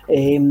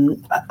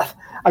 Again,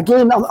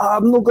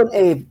 I'm not going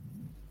to...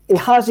 He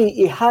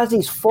has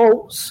his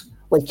faults,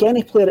 like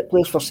any player that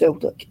plays for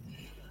Celtic.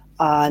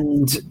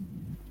 And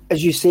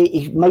as you say,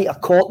 he might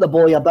have caught the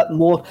boy a bit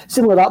more.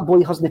 Similar, that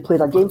boy hasn't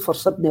played a game for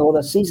Sydney all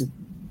this season.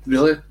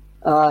 Really?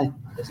 Aye.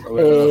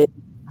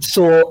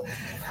 So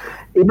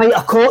he might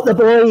have caught the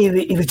boy,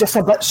 he was just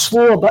a bit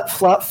slow, a bit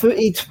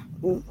flat-footed,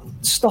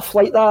 stuff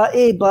like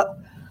that, But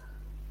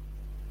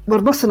we're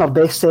missing our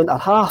best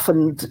centre-half,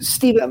 and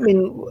Stephen, I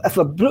mean, if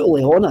we're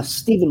brutally honest,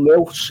 Stephen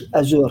Welsh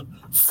is your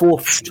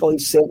fourth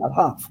choice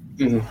centre-half.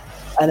 Mm-hmm.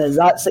 And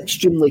that's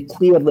extremely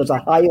clear. There's a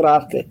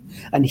hierarchy,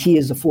 and he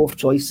is the fourth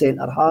choice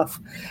centre-half.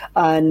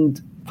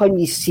 And when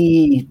you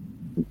see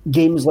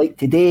games like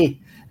today,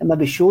 it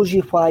maybe shows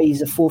you why he's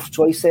the fourth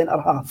choice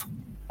centre-half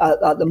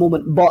at the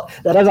moment. But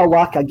there is a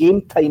lack of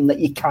game time that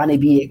you can't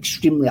be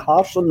extremely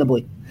harsh on the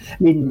boy. I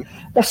mean,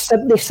 this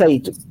Sydney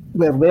side,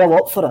 we're well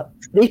up for it.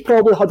 They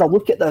probably had a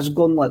look at this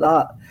going like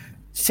that.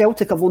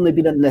 Celtic have only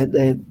been in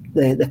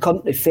the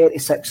country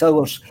 36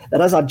 hours.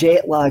 There is a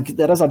jet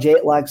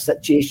lag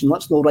situation.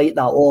 Let's not write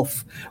that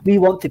off. We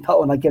want to put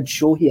on a good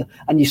show here,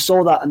 and you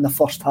saw that in the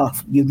first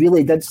half. You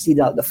really did see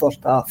that in the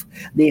first half.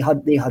 They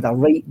had a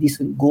right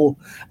decent go.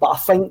 But I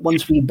think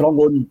once we brought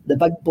on the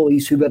big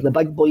boys, who were the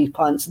big boy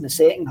pants in the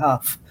second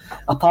half,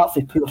 apart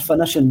from poor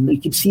finishing, you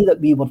could see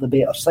that we were the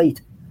better side.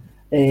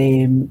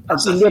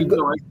 It's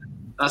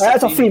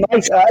a free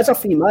match,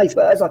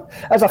 but it's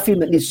a theme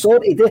that needs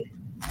sorted.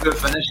 Poor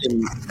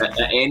finishing at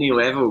any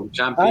level,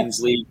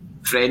 Champions League,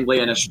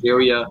 friendly in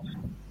Australia,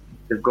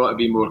 they've got to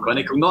be more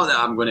clinical. Not that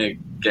I'm going to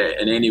get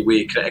in any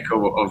way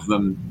critical of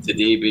them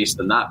today based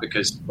on that,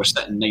 because we're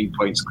sitting 9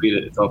 points clear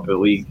at the top of the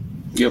league.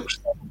 Yep.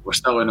 We're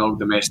still in all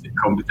domestic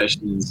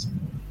competitions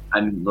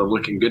and we're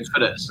looking good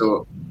for it.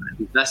 So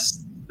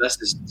this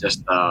is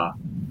just a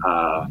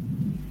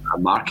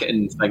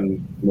marketing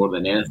thing more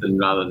than anything,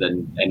 rather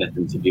than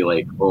anything to be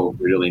like, oh,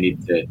 we really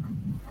need to...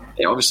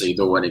 Obviously, you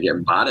don't want to get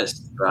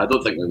embarrassed, but I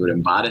don't think we were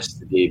embarrassed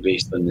today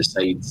based on the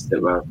sides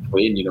that were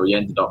playing. You know, you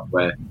ended up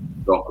with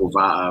Rocco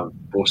Vata,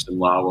 Boston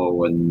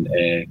Lawwell and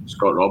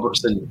Scott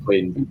Robertson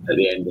playing at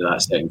the end of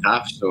that second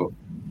half. So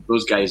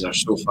those guys are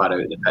so far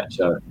out of the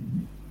picture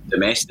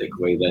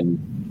domestically, then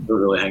I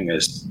don't really think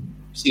it's.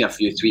 I've seen a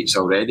few tweets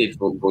already,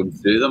 folk going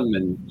through them,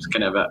 and it's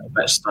kind of a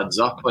bit studs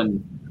up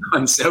on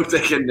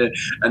Celtic and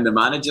the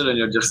manager, and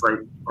you're just like,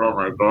 oh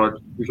my god,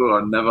 people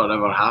are never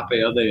ever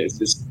happy, are they? It's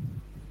just.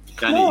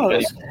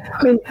 Ange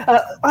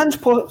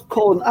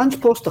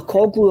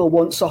Postecoglou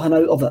wants something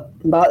out of it.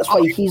 And that's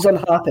why he's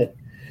unhappy.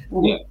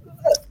 Yeah.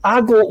 I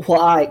got what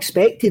I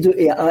expected out of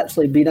it,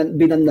 actually, being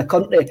in the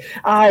country.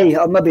 I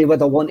maybe would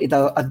have wanted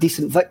a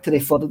decent victory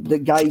for the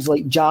guys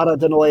like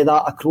Jared and all of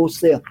that across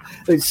there,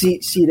 and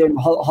see them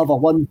have a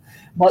win.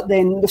 But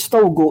then they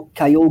still got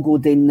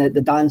Kyogo doing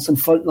the dance in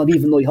front of them,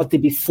 even though he had to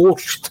be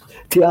forced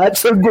to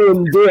actually go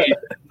and do it. He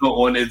did not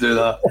want to do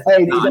that.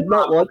 He did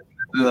not want to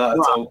do that at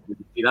all.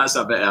 That's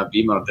a bit of a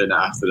beamer doing it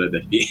after a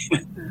defeat.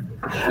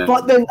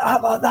 But then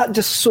that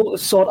just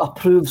sort of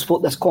proves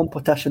what this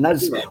competition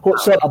is, what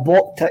sort of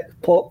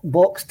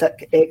box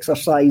tick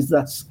exercise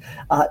this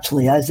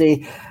actually is.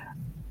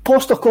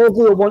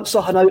 Postecoglou wants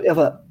something out of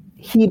it.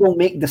 He will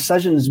make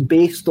decisions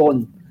based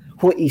on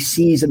what he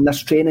sees in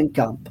this training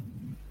camp.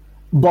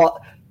 But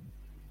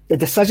the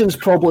decision's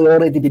probably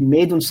already been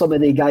made on some of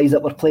the guys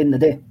that were playing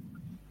today.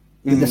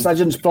 The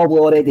decision's probably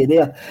already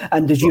there.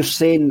 And as you're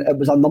saying, it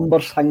was a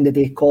numbers thing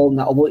today, calling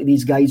that a lot of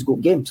these guys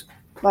got games.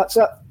 That's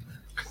it.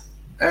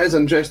 It is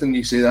interesting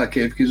you say that,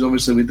 Kev, because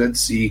obviously we did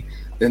see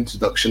the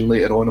introduction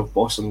later on of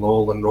Boston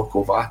Lowell and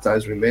Rocco Vata,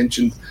 as we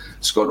mentioned.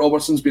 Scott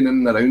Robertson's been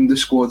in and around the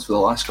squad for the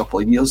last couple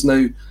of years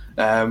now.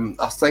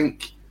 I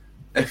think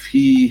if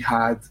he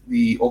had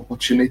the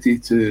opportunity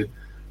to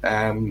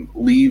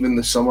leave in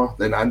the summer,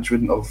 then Ange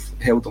wouldn't have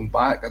held him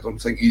back. I don't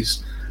think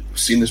he's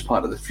seen as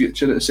part of the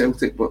future at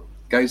Celtic, but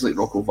guys like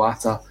Rocco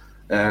Vata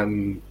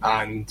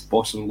and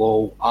Boston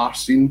Lowell are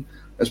seen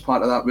as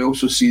part of that. We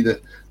also see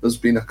that there's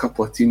been a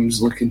couple of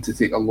teams looking to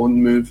take a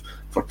loan move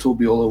for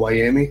Toby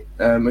Oluwayemi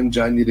in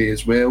January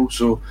as well,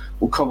 so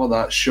we'll cover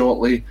that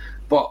shortly.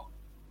 But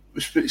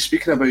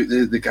speaking about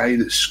the guy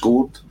that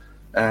scored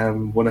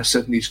one of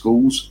Sydney's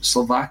goals,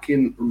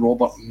 Slovakian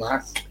Robert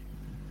Mak.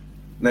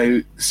 Now,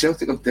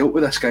 Celtic have dealt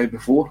with this guy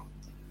before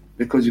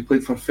because he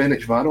played for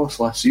Ferencváros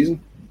last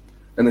season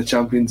in the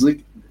Champions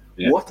League.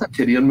 Yeah. What a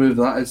career move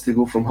that is, to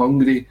go from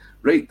Hungary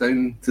right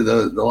down to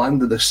the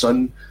land of the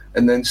sun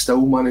and then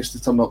still manage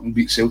to turn up and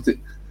beat Celtic.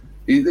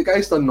 The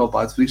guy's done not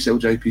bad for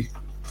himself, JP.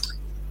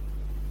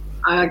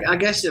 I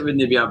guess it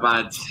wouldn't be a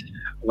bad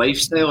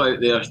lifestyle out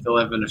there to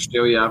live in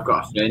Australia. I've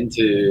got a friend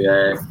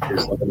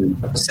who's living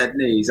in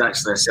Sydney. He's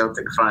actually a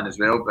Celtic fan as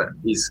well, but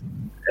he's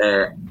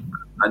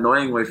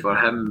annoyingly for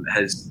him,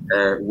 his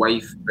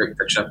wife booked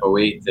a trip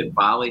away to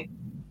Bali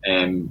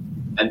and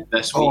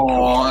this week.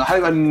 Oh,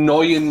 how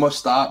annoying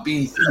must that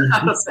be?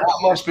 That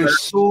must be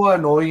so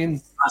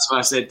annoying. That's what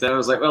I said to him. I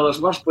was like, well,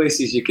 there's worse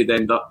places you could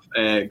end up,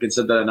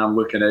 considering I'm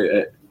looking out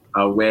at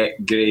a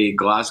wet, grey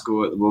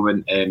Glasgow at the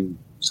moment.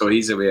 So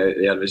he's away out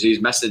there.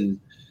 He's missing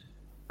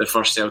the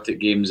first Celtic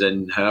games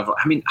in however.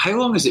 I mean, how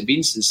long has it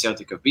been since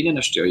Celtic have been in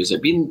Australia? Has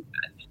it been?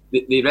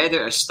 They read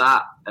out a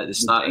stat at the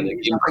start of the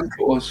game. I think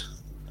it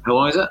was. How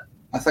long is it?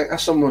 I think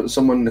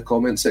someone in the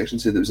comment section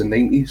said it was the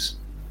 90s.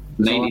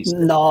 90s?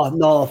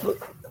 No.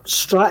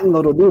 Stratton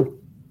or O'Neill.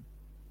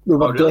 They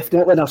were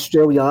definitely in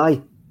Australia,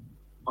 aye.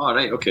 Oh,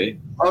 right, okay.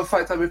 Oh, in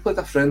fact, we played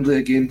a friendly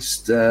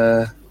against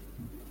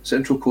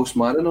Central Coast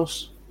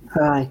Mariners.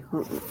 Aye.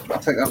 I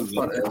think that was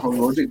part of the whole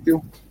logic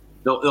deal.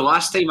 The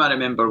last time I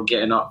remember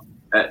getting up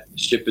at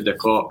stupid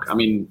o'clock, I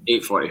mean,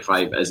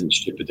 8:45 isn't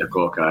stupid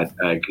o'clock, I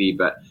agree,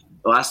 but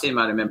the last time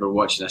I remember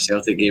watching a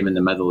Celtic game in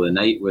the middle of the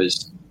night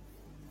was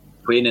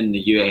playing in the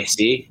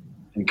USA,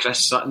 and Chris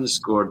Sutton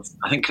scored.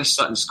 I think Chris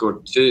Sutton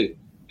scored 2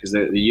 because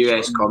the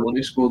US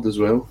commentator scored as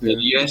well. The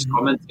US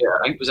commentator,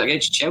 I think, was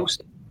against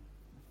Chelsea,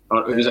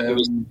 or it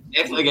was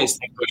definitely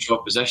against English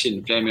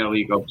opposition, Premier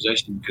League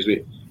opposition, because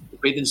we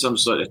played in some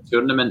sort of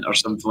tournament or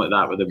something like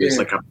that where there was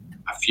like a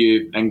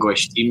few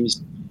English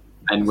teams,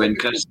 and when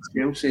Chris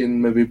Chelsea and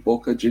maybe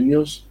Boca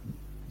Juniors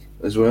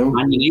as well,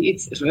 Man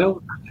United as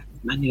well.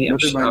 Man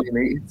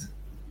United.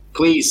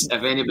 Please,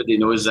 if anybody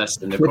knows this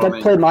in the comments,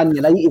 did play Man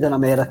United in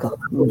America.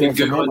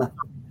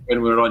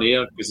 When we're on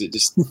air, because it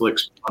just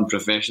looks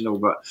unprofessional.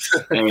 But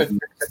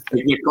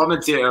the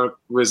commentator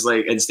was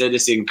like, instead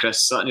of saying Chris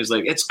Sutton, he was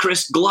like, "It's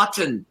Chris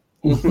Glutton."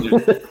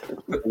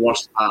 The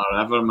worst part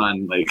ever,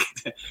 man. Like,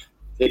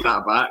 take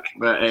that back.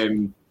 But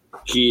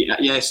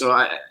So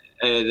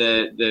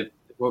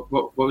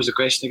what was the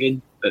question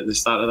again at the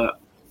start of that?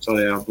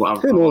 Sorry,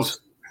 who knows?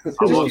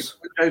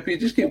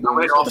 Just keep I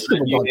went off on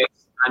a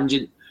US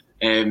tangent.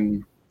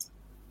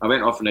 I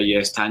went off on a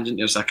US tangent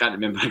there, so I can't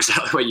remember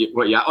exactly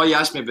what you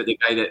asked me about the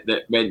guy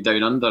that went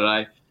down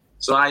under.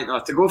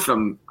 To go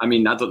from, I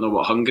mean, I don't know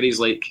what Hungary's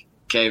like.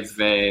 Kev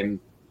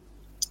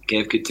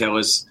could tell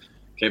us,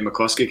 Kev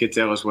McCloskey could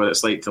tell us what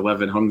it's like to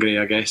live in Hungary,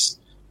 I guess,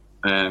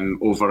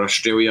 over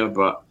Australia.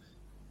 But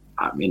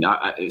I mean,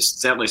 it's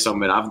certainly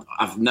somewhere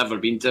I've never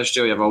been to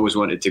Australia. I've always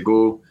wanted to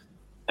go.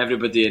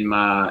 Everybody in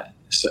my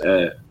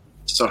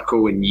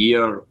circle and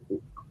year,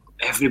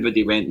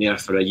 everybody went there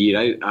for a year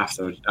out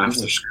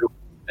after school.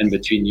 In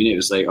between uni, it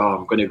was like,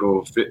 I'm going to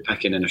go fruit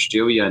picking in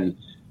Australia, and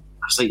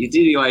was like, you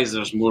do realise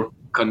there's more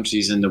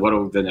countries in the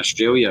world than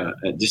Australia.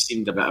 It just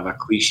seemed a bit of a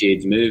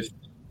cliched move.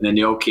 And then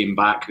they all came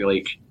back with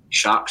like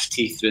shark's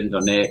teeth around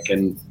their neck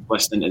and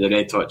listening to the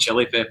Red Hot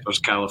Chili Peppers,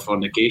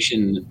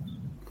 Californication.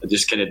 It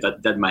just kind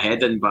of did my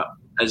head in. But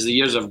as the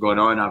years have gone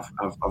on, I've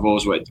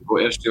always wanted to go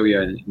to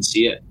Australia and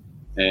see it.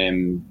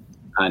 And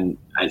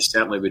it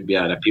certainly would be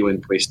an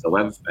appealing place to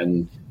live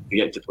and to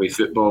get to play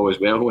football as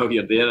well while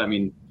you're there. I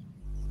mean,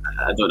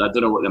 I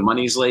don't know what the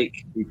money's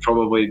like.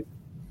 Probably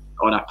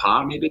on a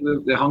par maybe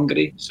with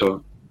Hungary.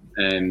 So,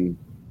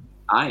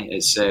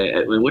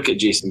 look at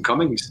Jason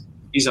Cummings.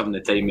 He's having the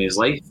time of his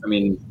life. I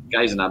mean,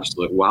 guy's an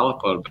absolute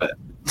walloper, but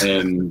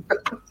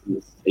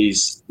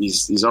he's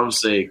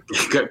obviously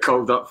got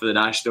called up for the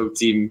national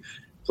team,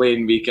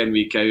 playing week in,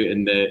 week out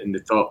in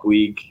the top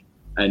league,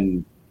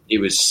 and he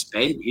was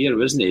spent here,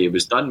 wasn't he? He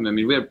was done. I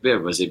mean, where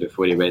was he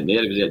before he went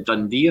there? Was he at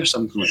Dundee or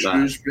something like that?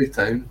 Shrewsbury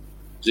Town.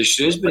 Was it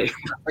Shrewsbury? I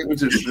think it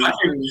was at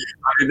Shrewsbury.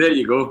 There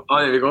you go. Oh,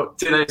 there we go.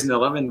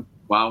 2011.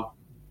 Wow.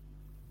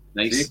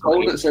 Nice. He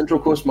called it Central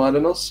Coast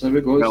Mariners. There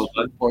we go. Well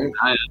done. Point.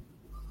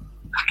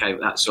 Okay,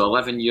 that's so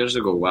 11 years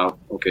ago. Wow.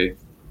 Okay.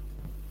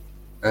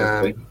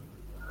 Yeah,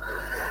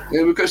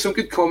 we've got some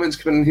good comments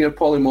coming in here.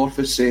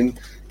 Polymorphous saying,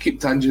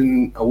 "Keep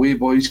tangent away,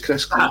 boys.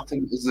 Chris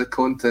Clapton is the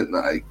content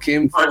that I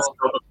came for."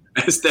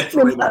 It's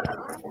definitely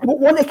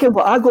one thing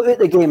what I got out of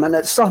the game, and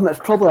it's something that's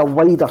probably a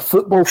wider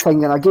football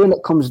thing, and again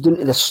it comes down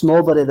to the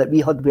snobbery that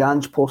we had with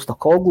Ange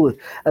Postecoglou,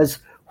 is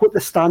what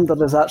the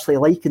standard is actually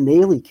like in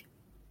the A-League.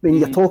 When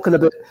you're talking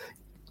about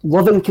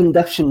living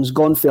conditions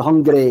gone from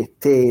Hungary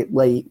to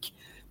like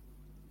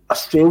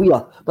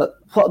Australia, but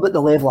what about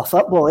the level of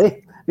football, eh?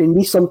 I mean,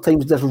 we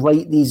sometimes just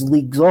write these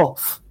leagues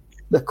off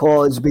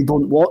because we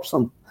don't watch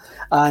them.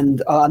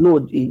 And I know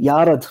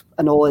Yared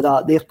and all of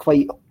that, they're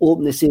quite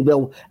open to say,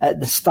 well,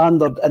 the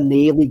standard in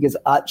the A-League is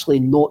actually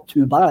not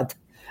too bad.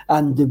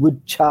 And they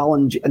would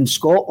challenge in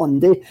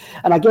Scotland.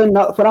 And again,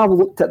 when I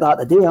looked at that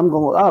today, I'm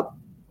going like that.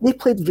 They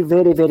played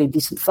very, very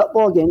decent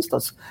football against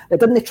us. They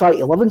didn't try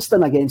to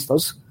Livingston against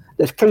us.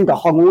 They kind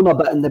of hung on a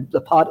bit in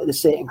the part of the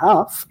second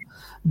half.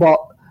 But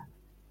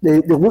they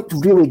looked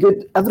really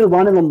good. Every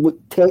one of them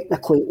looked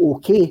technically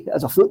okay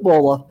as a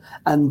footballer,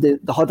 and they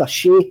had a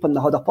shape and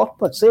they had a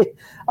purpose.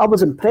 I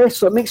was impressed,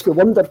 so it makes me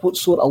wonder what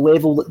sort of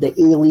level that the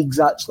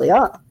A-League's actually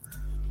at.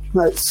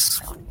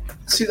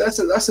 See, that's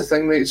the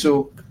thing, right?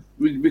 So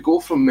we go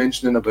from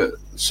mentioning about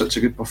such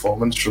a good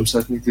performance from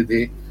Sydney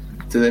today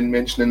to then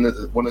mentioning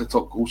that one of the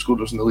top goal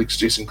scorers in the league is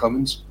Jason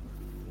Cummings.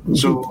 Mm-hmm.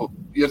 So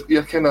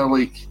you're kind of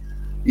like,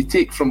 you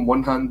take from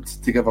one hand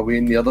to give away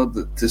in the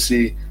other to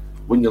say,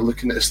 when you're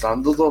looking at the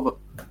standard of it.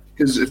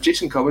 Because if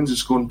Jason Cummings is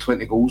scoring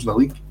 20 goals in the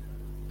league,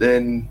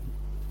 then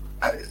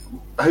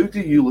how do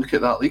you look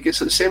at that league? It's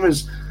the same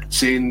as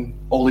saying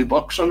Ollie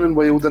Burke's running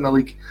wild in a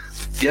league.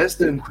 He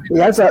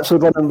is actually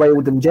running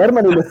wild in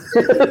Germany.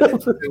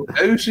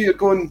 So you're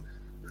going,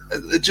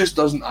 it just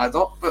doesn't add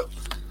up. But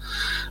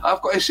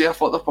I've got to say, I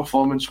thought the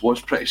performance was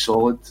pretty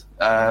solid.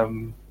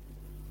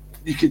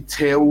 You could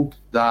tell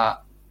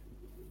that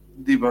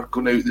they were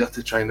going out there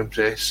to try and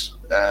impress.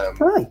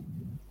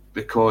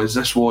 Because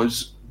this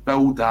was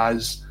billed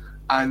as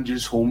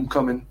Ange's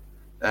homecoming.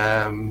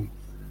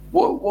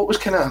 What was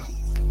kind of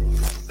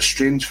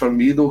strange for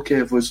me though,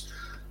 Kev, was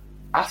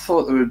I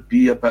thought there would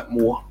be a bit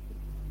more.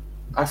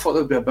 I thought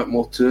there would be a bit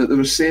more to it. They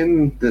were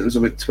saying that there was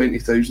about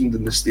 20,000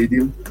 in the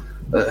stadium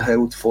that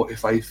held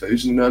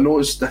 45,000. Now I know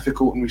it's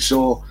difficult, and we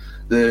saw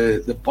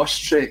the bus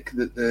trek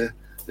that the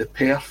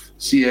Perth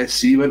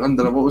CSC went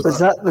under. What was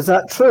that? Was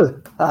that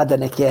true? I don't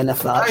know if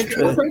that's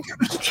true. I think it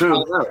was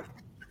true.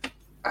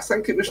 I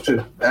think it was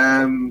true.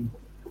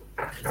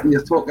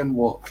 You're talking,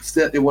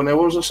 31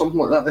 hours or something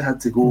like that they had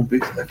to go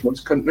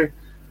across country.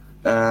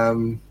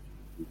 I've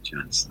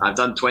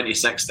done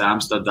 26 to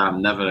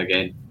Amsterdam, never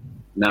again.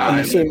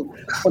 Never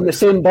on the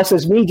same bus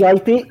as me,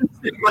 JP.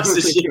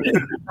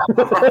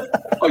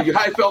 Oh, you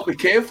had to be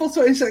careful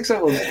 26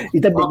 hours? You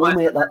didn't know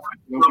me at that.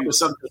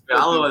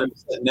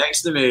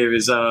 Next to me,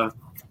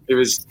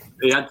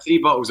 he had 3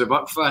 bottles of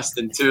Buckfast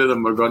and 2 of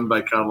them were gone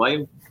by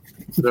Carlisle.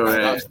 So,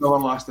 that's never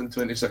lasting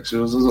 26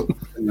 hours, is it?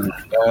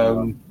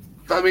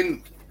 I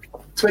mean,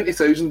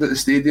 20,000 at the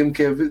stadium,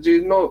 Kev, do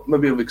you not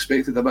maybe have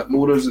expected a bit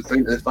more as a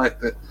thing to the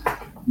fact that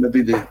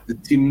maybe the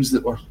teams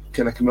that were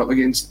kind of coming up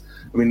against?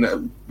 I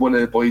mean, one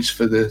of the boys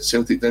for the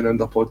Celtic Down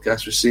Under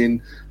podcast was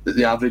saying that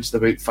they averaged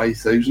about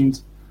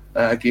 5,000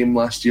 a game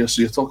last year,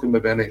 so you're talking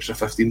maybe an extra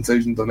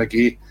 15,000 on a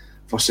gate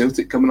for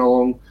Celtic coming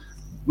along.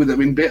 Would it have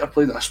been better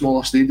played at a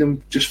smaller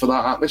stadium just for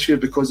that atmosphere?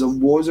 Because there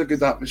was a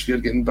good atmosphere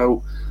getting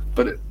built,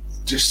 but it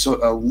just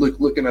sort of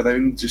looking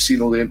around, just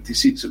seeing all the empty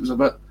seats, it was a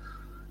bit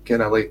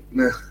kind of like,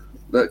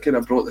 that kind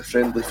of brought the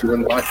friendly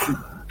feeling back.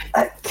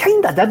 It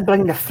kind of did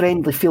bring the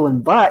friendly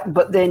feeling back,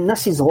 but then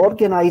this is the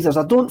organisers.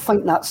 I don't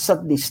think that's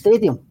Sydney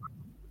Stadium.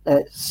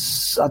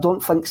 I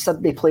don't think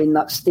Sydney play in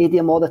that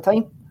stadium all the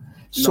time.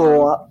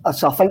 So I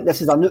think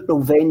this is a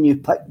neutral venue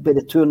picked by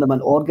the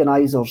tournament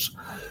organisers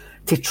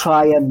to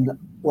try and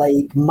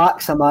like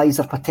maximise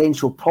their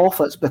potential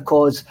profits,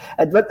 because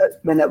it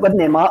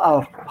wouldn't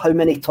matter how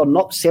many turn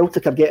up.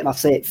 Celtic are getting a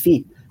set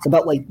fee. It's a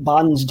bit like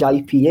Barnes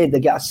IPA. They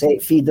get a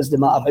set fee. Doesn't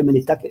matter how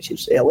many tickets you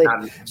sell.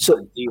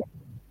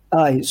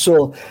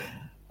 So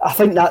I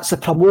think that's the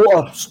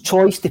promoter's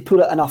choice to put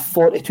it in a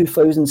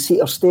 42,000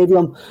 seater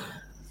stadium.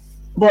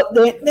 But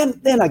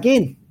then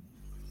again,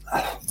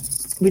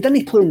 we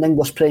didn't play in the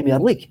English Premier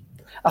League.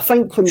 I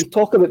think when you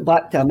talk about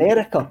back to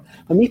America,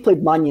 when we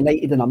played Man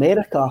United in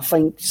America, I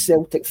think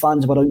Celtic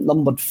fans were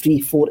outnumbered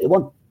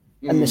 341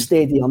 in the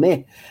stadium,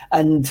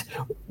 and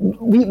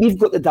we've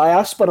got the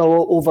diaspora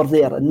over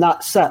there, and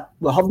that's it.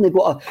 We've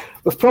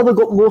probably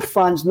got more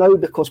fans now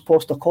because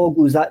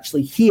Postecoglou is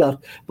actually here,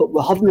 but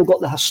we haven't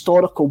got the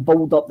historical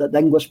build-up that the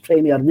English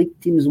Premier League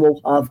teams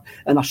will have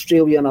in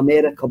Australia and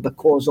America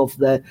because of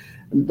the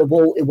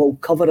wall-to-wall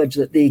coverage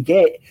that they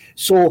get.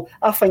 So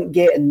I think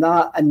getting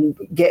that and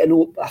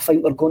I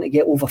think we're going to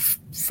get over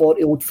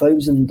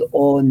 40,000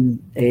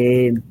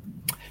 on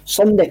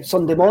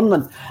Sunday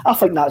morning. I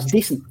think that's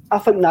decent. I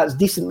think that's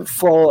decent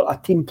for a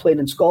team playing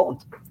in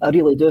Scotland. I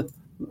really do.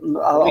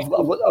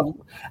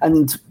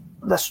 And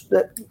this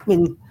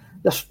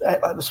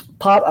it was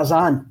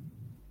partisan.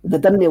 They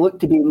didn't look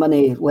to be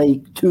many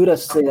like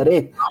tourists there.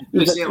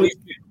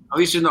 At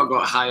least you've not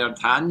got hired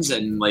hands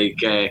in like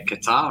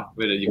Qatar,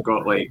 where you've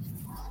got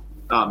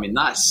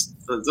that's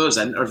those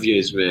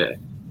interviews with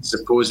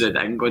supposed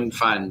England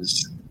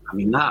fans. I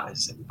mean, that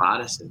is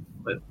embarrassing.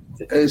 But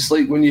it's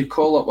like when you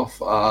call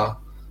up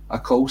a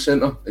call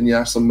centre and you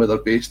ask them where they're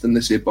based and they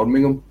say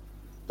Birmingham,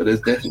 but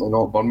it's definitely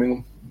not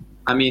Birmingham.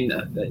 I mean,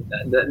 not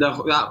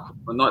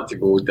to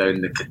go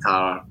down the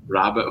Qatar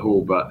rabbit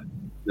hole, but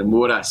the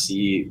more I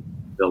see,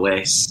 the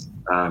less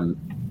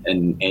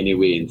in any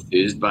way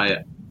enthused by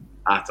it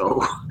at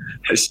all.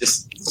 It's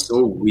just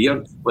so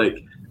weird. Like,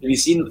 have you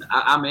seen?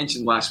 I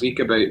mentioned last week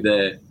about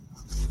the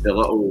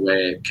little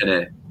kind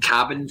of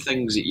cabin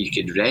things that you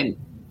could rent.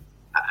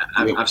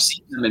 I've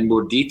seen them in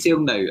more detail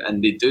now,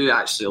 and they do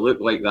actually look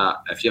like that.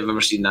 If you've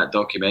ever seen that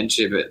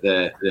documentary about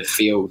the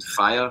failed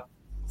Firefest,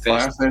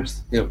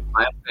 Firefest,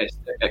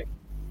 it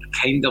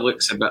kind of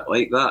looks a bit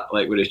like that.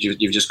 Like, whereas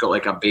you've just got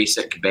like a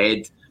basic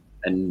bed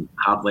and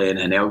hardly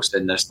anything else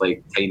in this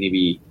like tiny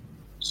wee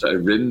sort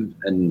of room,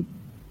 and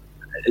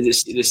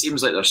it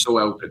seems like they're so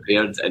well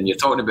prepared. And you're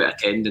talking about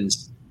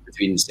attendance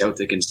between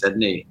Celtic and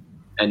Sydney,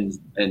 and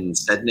in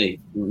Sydney,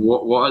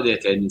 what are the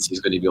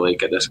attendances going to be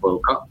like at this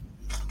World Cup?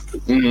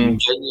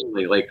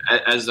 Genuinely, like,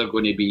 is there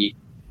going to be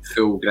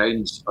full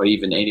grounds or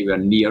even anywhere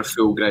near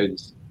full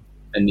grounds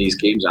in these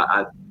games?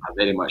 I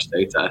very much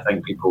doubt it. I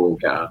think people will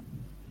get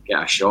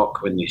a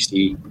shock when they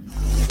see.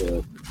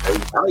 I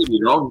might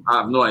be wrong. I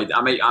have no idea.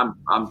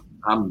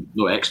 I'm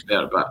no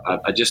expert, but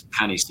I just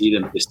can't see the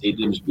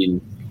stadiums being.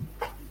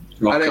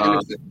 I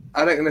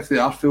reckon if they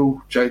are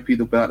full, JP,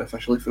 they'll be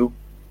artificially full.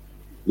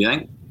 You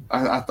think?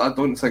 I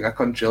don't think a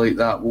country like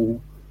that will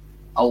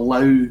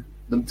allow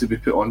them to be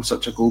put on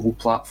such a global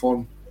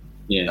platform,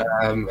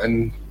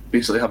 and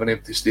basically have an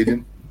empty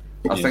stadium.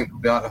 I think they'll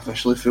be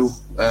artificially full.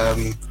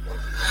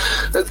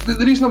 The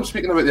reason I'm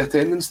speaking about the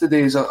attendance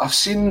today is I've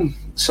seen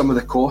some of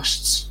the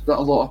costs that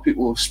a lot of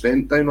people have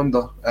spent down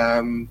under,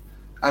 and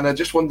I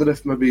just wonder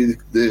if maybe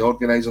the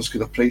organisers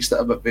could have priced it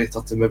a bit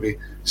better to maybe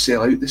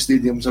sell out the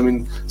stadiums. I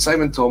mean,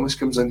 Simon Thomas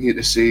comes in here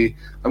to say,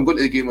 I'm going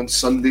to the game on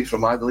Sunday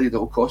from Adelaide. It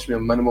will cost me a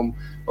minimum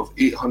of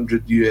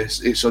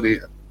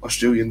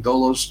Australian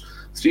dollars.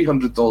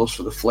 $300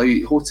 for the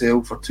flight.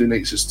 Hotel for 2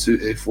 nights is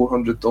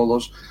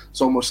 $400.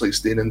 It's almost like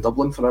staying in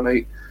Dublin for a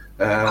night.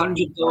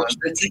 $100 for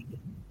the ticket.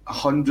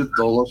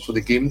 $100 for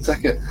the game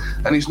ticket,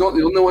 and he's not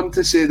the only one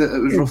to say that it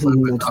was roughly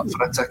about that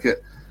for a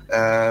ticket.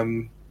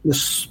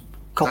 There's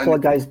a couple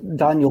of guys.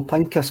 Daniel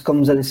Pincus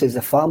comes in and says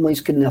the families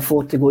couldn't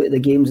afford to go to the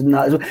games and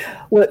that.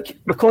 Look,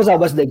 because I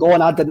wasn't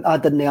going, I didn't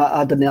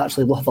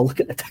actually have a look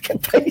at the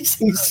ticket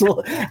prices,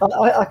 so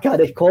I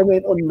can't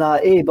comment on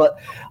that. But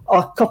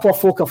a couple of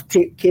folk have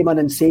came in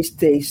and says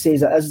it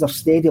is their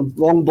stadium.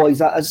 Wrong, boys,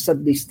 that is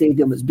Sydney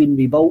Stadium. It's been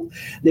rebuilt.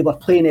 They were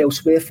playing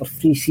elsewhere for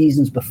 3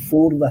 seasons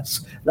before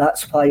this.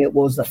 That's why it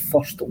was their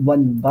first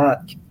win back.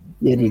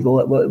 There you go,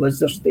 it was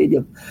their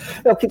stadium.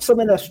 Well, could some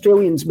of the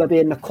Australians maybe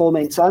in the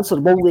comments answer,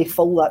 will they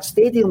fill that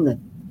stadium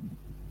then?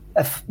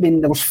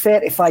 There was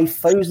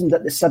 35,000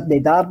 at the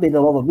Sydney Derby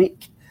the other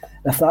week.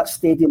 If that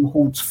stadium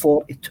holds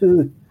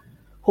 42,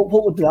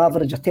 what would the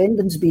average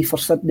attendance be for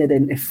Sydney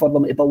then for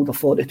them to build a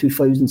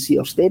 42,000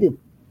 seater stadium?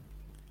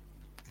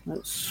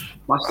 Must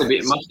have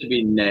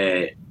been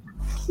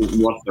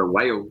worth their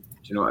while. Do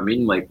you know what I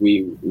mean? Like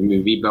we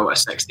built a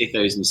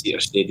 60,000 seater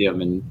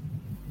stadium in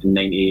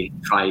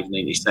 95,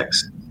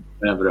 96,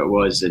 whenever it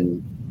was,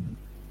 and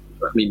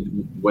I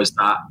mean,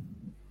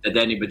 did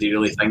anybody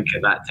really think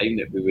at that time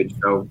that we would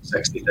fill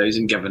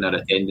 60,000 given our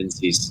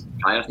attendances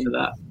prior to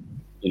that?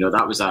 You know,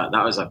 that was a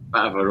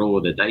bit of a roll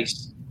of the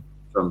dice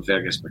from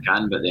Fergus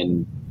McCann, but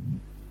then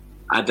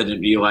I didn't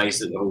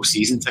realise that the whole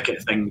season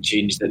ticket thing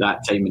changed at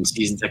that time, and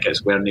season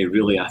tickets weren't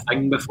really a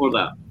thing before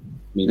that.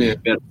 mean,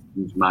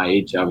 my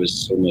age, I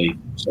was only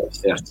sort of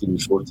 13,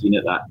 14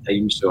 at that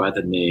time, so I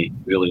didn't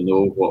really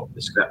know what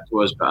the script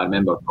was. But I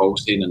remember Paul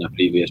saying in a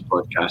previous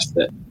podcast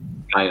that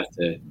prior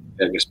to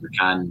Fergus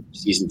McCann,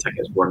 season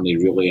tickets weren't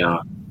really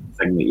a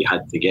thing that you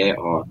had to get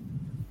or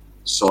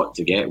sought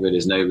to get,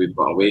 whereas now we've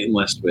got a waiting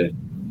list with,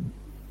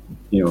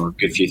 you know, a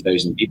good few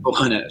thousand people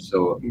on it.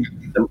 So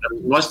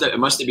it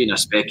must have been a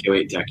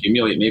speculate to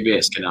accumulate. Maybe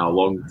it's kind of a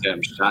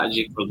long-term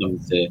strategy for them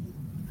to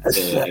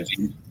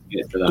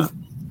get to that.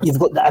 You've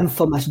got the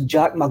infamous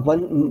Jack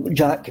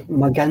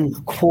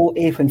McGinn quote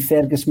when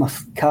Fergus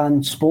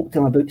McCann spoke to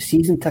him about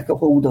season ticket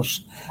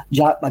holders.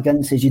 Jack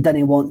McGinn says, "You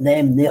didn't want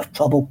them, they're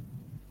trouble."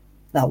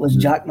 That was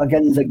Jack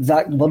McGinn's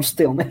exact words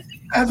to me.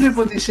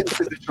 Everybody seems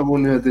to be trouble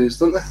nowadays,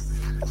 don't they?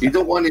 You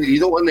don't want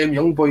them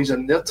young boys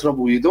in their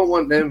trouble. You don't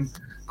want them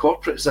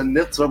corporates in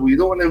their trouble. You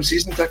don't want them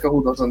season ticket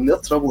holders in their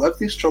trouble.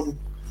 Everybody's trouble.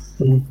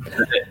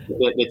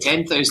 The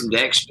 10,000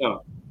 extra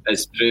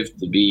has proved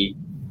to be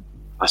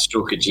a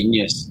stroke of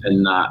genius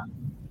in that.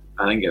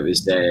 I think it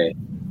was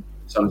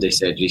somebody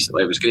said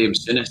recently, it was Graham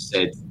Souness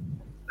said,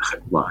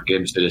 well,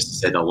 Graham Souness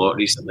said a lot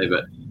recently,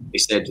 but he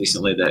said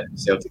recently that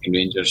Celtic and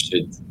Rangers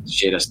should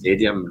share a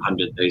stadium,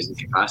 100,000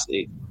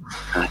 capacity.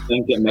 And I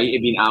think it might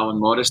have been Alan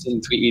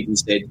Morrison tweeted and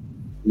said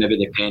maybe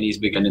the penny's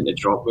beginning to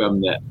drop with him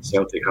that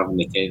Celtic having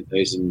the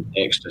 10,000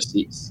 extra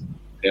seats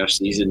per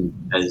season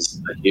is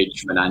a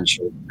huge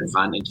financial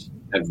advantage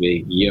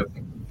every year,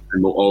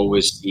 and we'll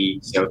always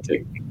see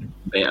Celtic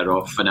better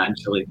off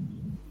financially,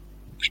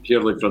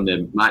 purely from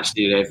the match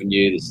day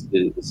revenue,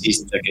 the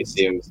season ticket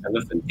sales,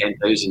 everything.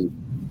 10,000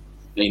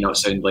 may not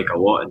sound like a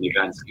lot in the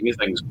grand scheme of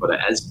things, but it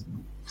is.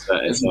 So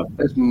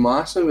it's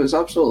massive. It's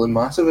absolutely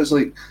massive. It's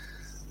like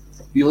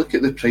you look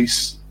at the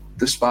price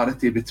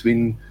disparity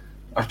between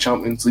our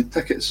Champions League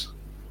tickets.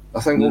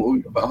 I think what we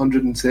got about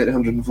 £130,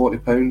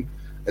 £140,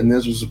 and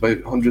theirs was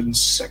about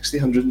 160,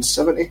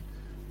 170.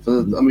 I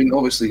mean,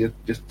 obviously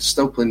you're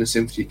still playing the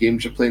same 3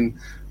 games. You're playing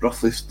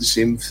roughly the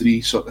same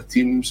 3 sort of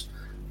teams,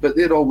 but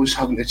they're always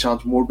having to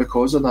charge more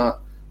because of that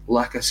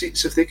lack of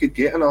seats. If they could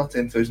get another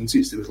 10,000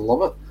 seats, they would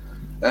love it.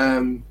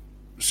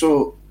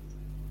 So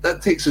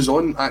that takes us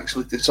on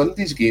actually to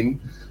Sunday's game,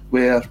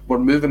 where we're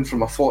moving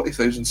from a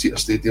 40,000 seater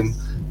stadium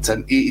to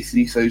an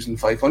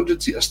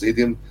 83,500 seater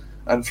stadium,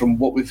 and from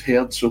what we've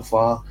heard so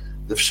far,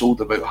 they've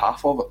sold about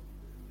half of it.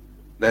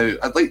 Now,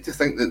 I'd like to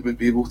think that we'd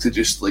be able to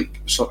just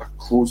sort of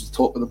close the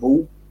top of the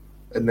bowl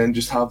and then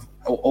just have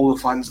all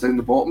the fans down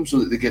the bottom so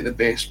that they get the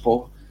best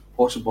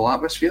possible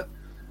atmosphere.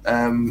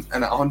 And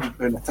at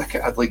 £100 a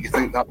ticket, I'd like to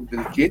think that would be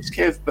the case,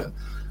 Kev. But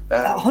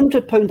at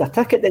 £100 a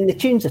ticket, then they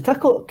change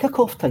the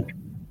kick-off time.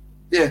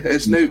 Yeah,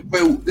 it's now.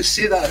 Well, they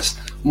say that's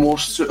more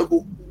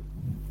suitable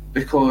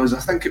because I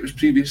think it was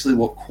previously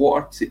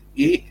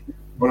 7:45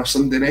 on a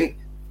Sunday night.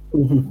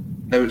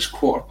 Mm-hmm. Now it's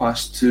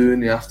 2:15 in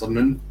the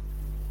afternoon.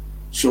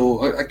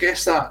 So I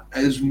guess that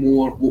is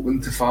more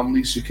open to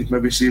families who could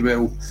maybe say,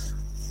 well,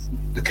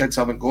 the kids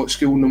haven't got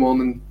school in the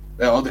morning,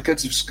 or the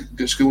kids have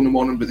got school in the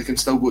morning, but they can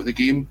still go to the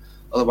game.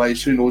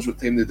 Otherwise, who knows what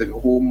time they get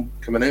home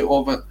coming out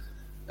of it.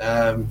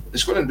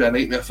 It's going to be a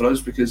nightmare for us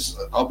because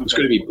it's going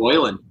to be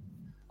boiling.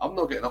 I'm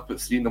not getting up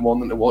at 3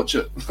 a.m. to watch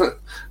it.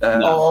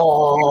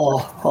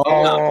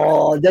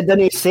 Didn't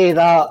he say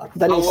that?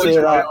 Didn't he say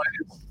that?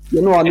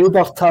 You know, an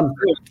Uber term.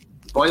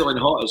 Boiling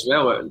hot as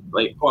well, at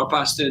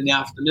 2:15 in the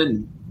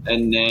afternoon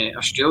in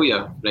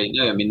Australia right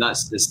now. I mean,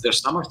 that's their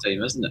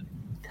summertime, isn't it?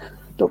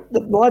 The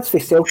lads for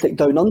Celtic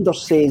Down Under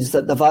says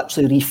that they've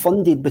actually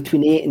refunded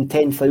between 8,000 and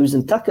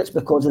 10,000 tickets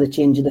because of the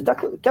change in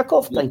the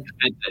kick-off time.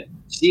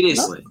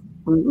 Seriously?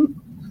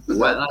 Mm-hmm.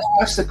 Well,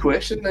 that's the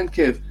question then,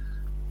 Kev.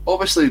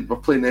 Obviously, we're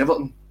playing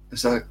Everton.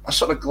 It's a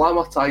sort of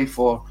glamour tie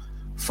for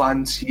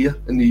fans here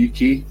in the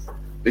UK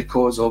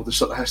because of the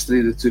sort of history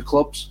of the two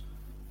clubs.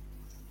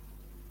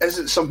 Is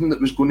it something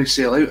that was going to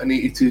sell out an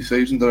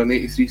 82,000 or an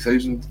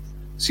 83,000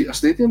 seater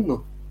stadium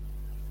though?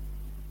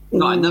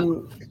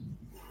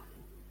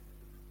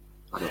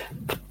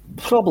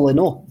 Probably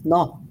no.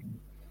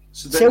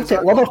 So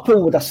Celtic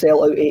Liverpool would have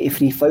sold out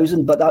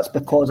 83,000, but that's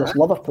because it's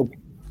Liverpool.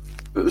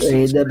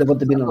 They would have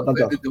been a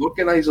bigger. The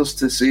organisers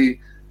to say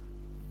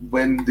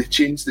when they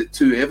changed it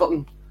to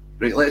Everton,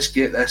 right, let's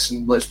get this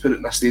and let's put it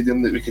in a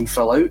stadium that we can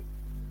fill out.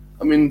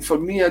 I mean, for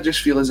me, I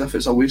just feel as if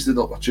it's a wasted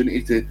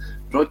opportunity to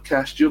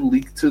broadcast your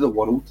league to the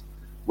world,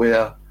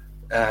 where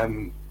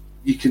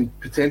you can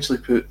potentially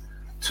put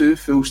 2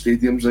 full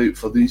stadiums out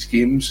for these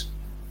games,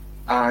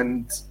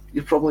 and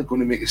you're probably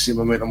going to make the same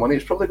amount of money.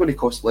 It's probably going to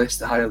cost less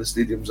to hire the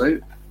stadiums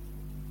out.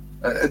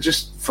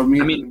 Just for me,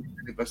 in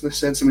the business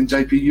sense, I mean,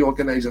 JP, you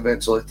organise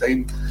events all the time.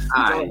 You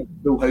can't have a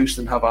full house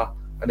and have a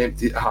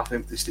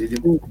half-empty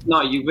stadium.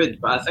 No, you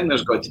would, but I think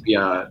there's got to be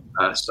a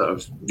sort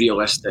of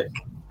realistic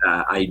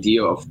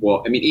idea of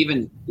what. I mean,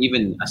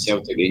 even a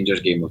Celtic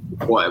Rangers game of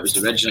what it was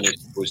originally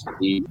supposed to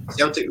be.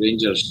 Celtic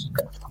Rangers,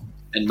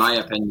 in my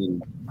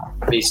opinion,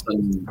 based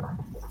on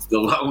the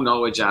little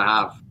knowledge I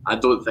have, I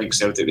don't think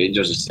Celtic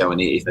Rangers is selling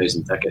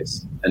 80,000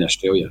 tickets in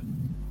Australia.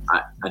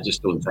 I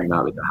just don't think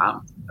that would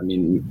happen. I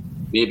mean,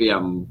 maybe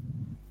I'm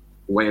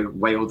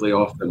wildly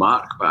off the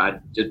mark, but I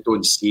just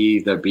don't see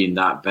there being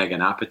that big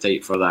an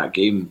appetite for that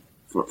game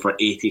for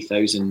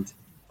 80,000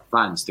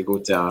 fans to go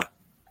to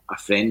a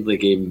friendly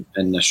game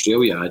in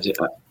Australia.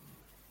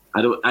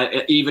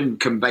 I even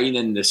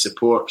combining the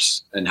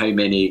supports and how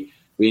many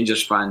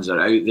Rangers fans are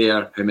out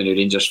there, how many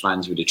Rangers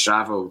fans would have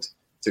travelled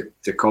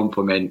to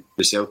complement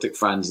the Celtic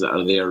fans that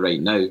are there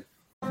right now.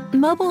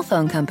 Mobile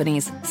phone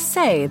companies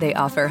say they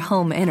offer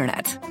home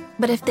internet.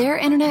 But if their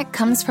internet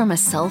comes from a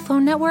cell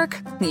phone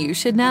network, you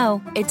should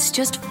know. It's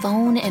just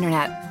phone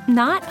internet,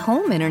 not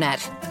home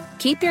internet.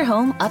 Keep your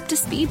home up to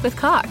speed with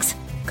Cox.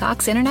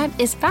 Cox internet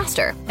is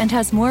faster and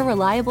has more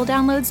reliable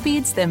download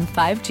speeds than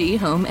 5G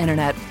home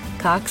internet.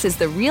 Cox is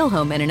the real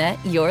home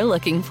internet you're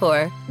looking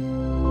for.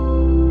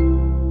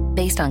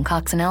 Based on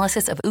Cox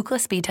analysis of Ookla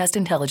speed test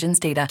intelligence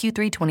data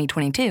Q3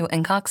 2022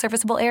 and Cox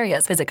serviceable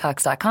areas, visit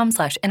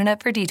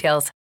cox.com/internet for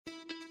details.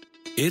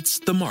 It's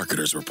the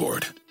Marketer's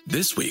Report.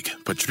 This week,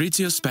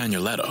 Patrizia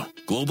Spagnoletto,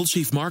 Global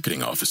Chief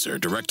Marketing Officer,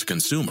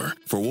 Direct-to-Consumer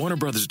for Warner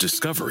Brothers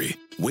Discovery,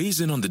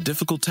 weighs in on the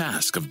difficult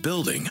task of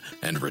building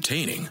and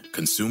retaining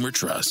consumer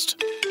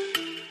trust.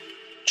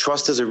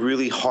 Trust is a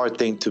really hard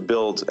thing to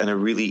build and a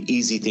really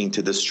easy thing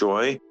to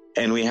destroy,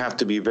 and we have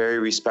to be very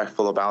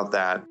respectful about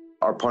that.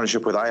 Our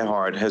partnership with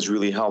iHeart has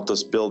really helped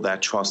us build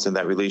that trust and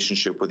that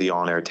relationship with the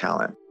on-air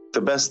talent. The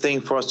best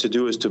thing for us to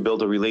do is to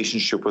build a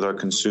relationship with our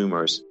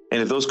consumers.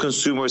 And if those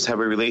consumers have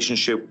a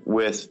relationship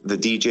with the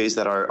DJs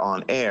that are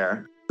on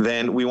air,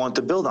 then we want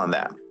to build on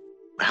that.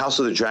 House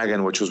of the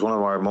Dragon, which was one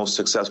of our most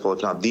successful,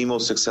 if not the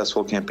most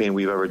successful campaign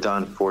we've ever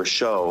done for a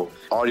show,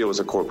 audio was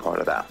a core part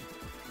of that.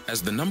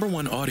 As the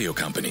 #1 audio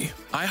company,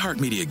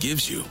 iHeartMedia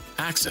gives you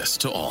access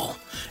to all.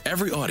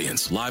 Every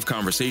audience, live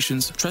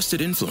conversations, trusted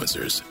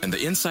influencers, and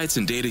the insights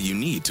and data you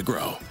need to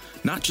grow.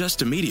 Not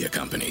just a media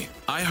company,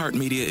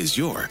 iHeartMedia is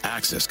your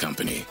access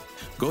company.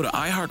 Go to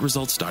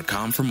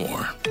iHeartResults.com for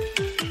more.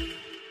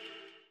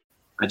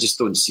 I just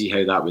don't see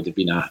how that would have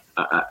been a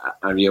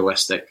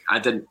realistic. I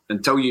didn't,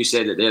 until you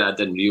said it there, I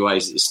didn't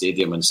realise that the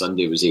stadium on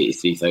Sunday was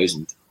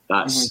 83,000.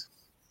 That's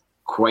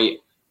quite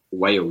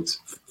wild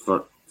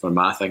for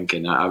my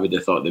thinking. I would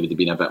have thought they would have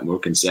been a bit more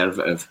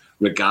conservative,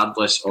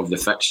 regardless of the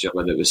fixture,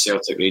 whether it was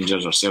Celtic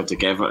Rangers or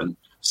Celtic Everton,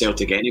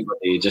 Celtic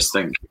anybody. You just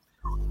think,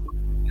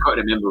 you've got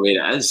to remember where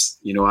it is.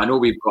 You know, I know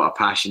we've got a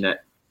passionate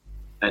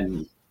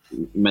and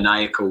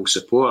maniacal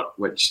support,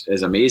 which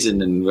is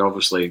amazing, and we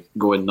obviously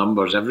go in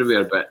numbers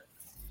everywhere, but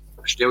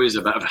Australia's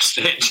a bit of a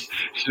stretch.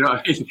 You know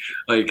what I mean?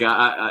 Like,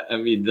 I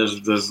mean,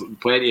 there's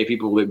plenty of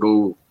people that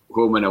go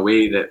home and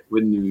away that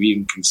wouldn't have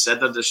even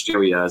considered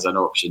Australia as an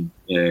option,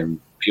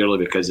 purely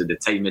because of the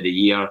time of the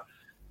year,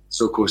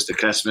 so close to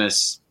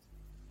Christmas,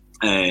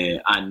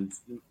 and,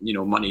 you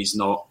know, money's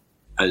not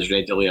as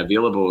readily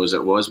available as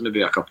it was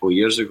maybe a couple of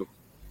years ago.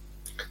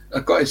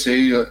 I've got to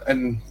say,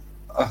 and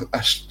I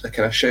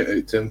kind of shout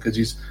out to him because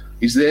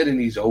he's there and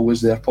he's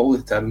always there.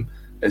 Paulie Tim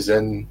is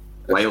in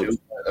wild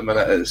at the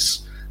minute.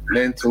 It's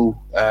mental.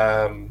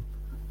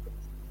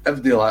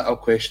 Every day I'll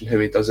question how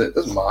he does it. It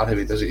doesn't matter how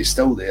he does it. He's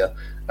still there,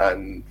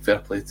 and fair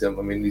play to him.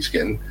 I mean, he's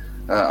getting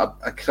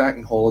a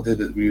cracking holiday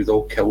that we would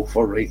all kill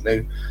for right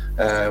now.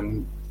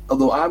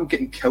 Although I'm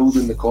getting killed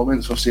in the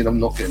comments for saying I'm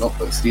not getting up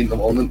at 3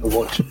 a.m. to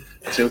watch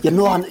Celtic. You're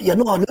not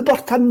an Uber,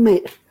 Tim,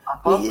 mate.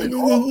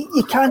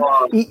 You can't.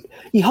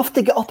 You have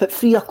to get up at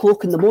 3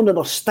 o'clock in the morning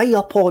or stay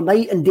up all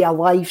night and do a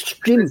live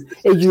stream.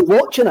 Are you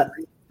watching it?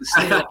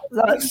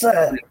 That's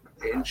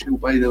potential,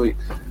 by the way,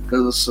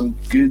 because there's some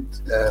good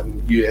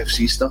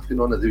UFC stuff going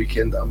on at the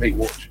weekend that I might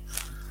watch.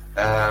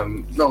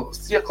 No,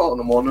 3 o'clock in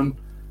the morning.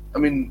 I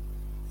mean,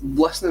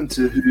 listening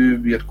to who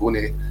we are going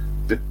to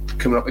be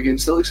coming up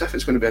against, it looks as if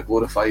it's going to be a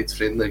glorified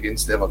friendly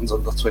against Everton's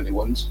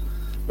under-21s.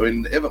 I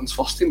mean, Everton's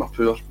first team are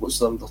poor. What's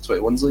the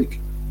under-21s like?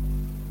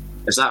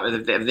 Is that,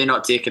 have they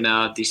not taken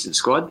a decent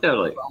squad there?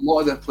 Like, a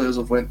lot of their players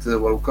have went to the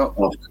World Cup.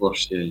 Oh, of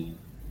course, yeah.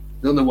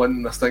 The only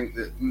one I think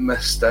that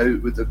missed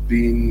out would have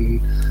been,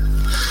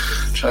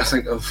 I'm trying to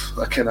think of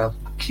a kind of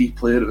key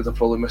player that would have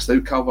probably missed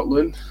out,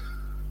 Calvert-Lewin.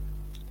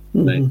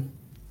 Right.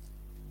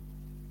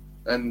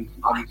 And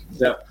I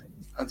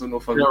don't know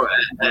if I'm... No,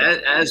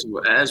 it is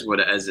what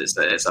it is.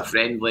 It's a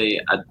friendly...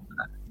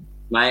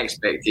 my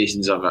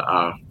expectations of it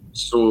are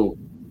so,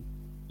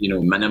 you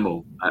know,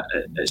 minimal.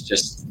 It's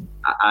just...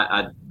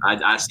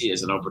 I see it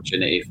as an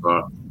opportunity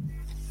for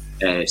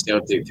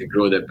Celtic to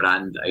grow the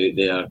brand out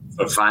there,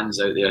 for fans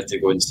out there to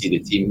go and see the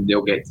team.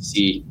 They'll get to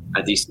see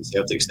a decent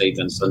Celtic side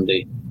on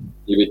Sunday,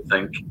 you would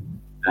think.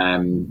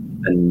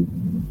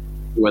 And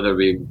whether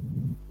we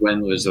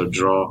win, lose or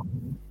draw,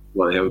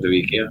 what the hell do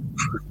we care?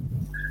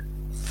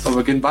 Oh,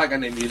 we're getting back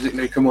into music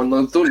now. Come on,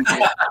 don't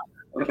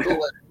let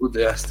go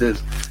the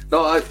Astes.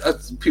 No,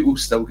 people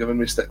still giving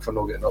me stick for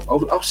not getting up.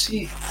 I'll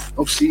see.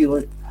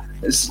 Like,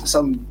 it's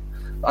some.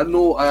 I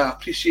know. I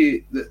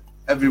appreciate that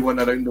everyone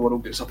around the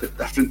world gets up at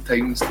different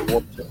times to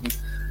watch it. And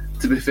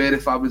to be fair,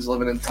 if I was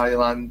living in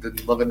Thailand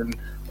and living in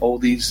all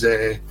these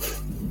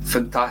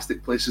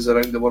fantastic places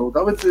around the world,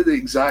 I would do the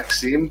exact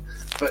same.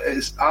 But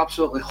it's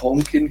absolutely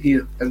honking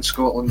here in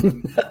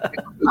Scotland.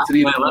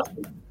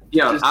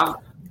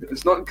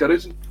 It's not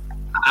encouraging.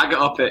 I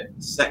got up at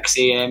 6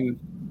 a.m.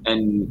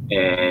 in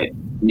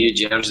New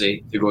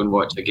Jersey to go and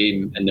watch a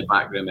game in the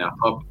back room of a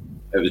pub.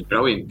 It was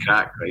brilliant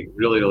crack, like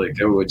really, really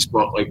cool. We just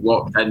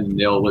walked in and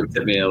they all looked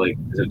at me like,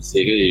 as if to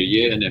say, "Who are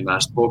you?" And then when I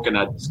spoke and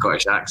I had a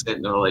Scottish accent,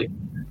 and they were like,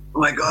 "Oh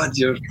my God,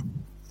 you're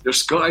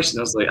Scottish." And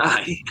I was like,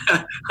 "Aye."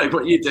 Like,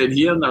 what are you doing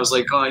here? And I was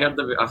like, "Oh,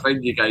 I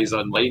found you guys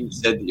online. You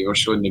said that you were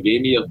showing the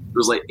game here." There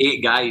was like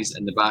 8 guys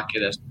in the back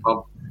of this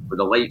pub with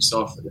the lights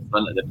off at the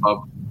front of the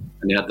pub,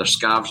 and they had their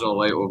scarves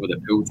all out over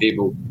the pool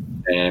table.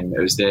 It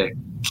was the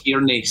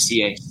Kearney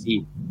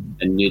CSC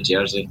in New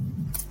Jersey.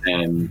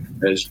 It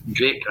was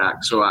great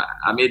crack. So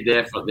I made the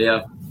effort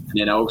there, and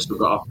then I also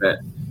got up at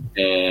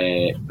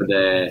for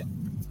the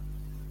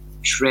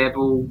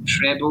treble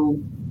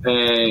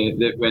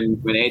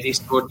when Eddie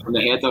scored from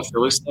the header for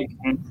Lustig.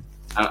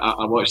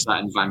 I watched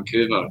that in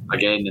Vancouver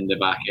again in the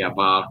back of a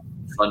bar.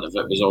 The front of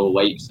it was all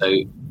lights out,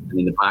 and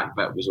then the back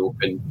bit was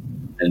open,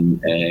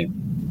 and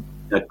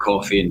had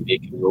coffee and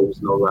bacon rolls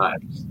and all that.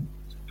 It was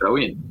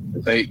brilliant.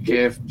 Right,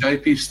 Kev,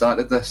 JP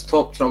started this.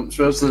 Top trumps.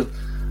 Where's the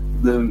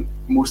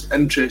most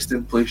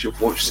interesting place you've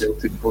watched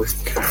Celtic play?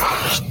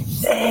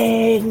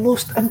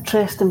 Most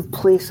interesting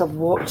place I've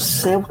watched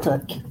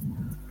Celtic.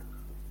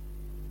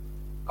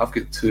 I've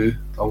got 2.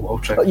 I'll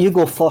try. You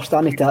go first.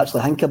 I need to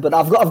actually think about it.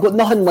 I've got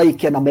nothing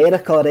like in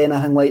America or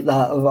anything like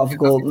that. I've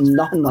got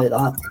nothing like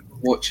that.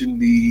 Watching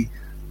the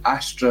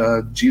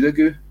Astra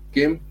Giragu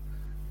game,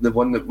 the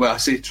one that, well, I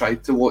say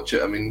tried to watch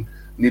it. I mean,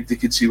 nobody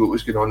could see what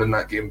was going on in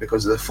that game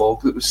because of the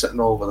fog that was sitting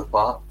all over the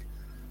park.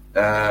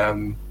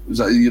 It was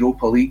at the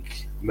Europa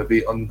League,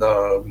 maybe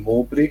under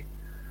Mowbray,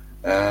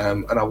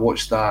 and I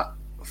watched that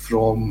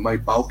from my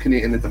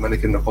balcony in the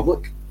Dominican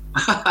Republic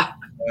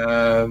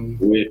on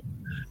the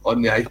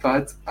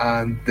iPad.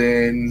 And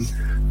then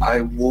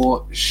I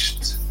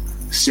watched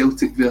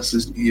Celtic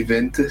versus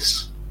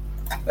Juventus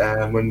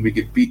when we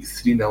get beat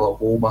 3-0 at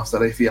home after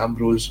Efe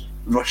Ambrose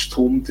rushed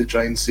home to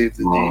try and save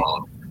the day.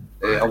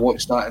 I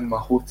watched that in my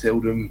hotel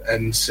room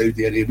in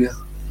Saudi Arabia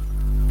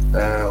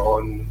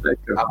on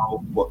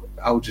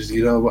Al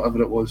Jazeera or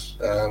whatever it was.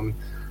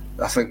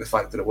 I think the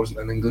fact that it wasn't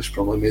in English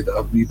probably made it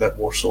a wee bit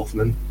more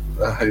softening.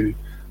 How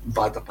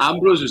bad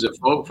Ambrose was at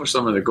fault for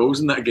some of the goals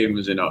in that game,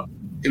 was he not?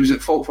 He was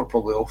at fault for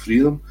probably all 3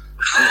 of them.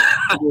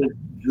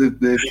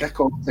 the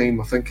kick-off time,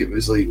 I think it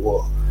was like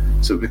what?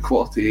 So it would be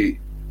 7:45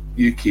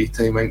 UK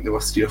time. I think they were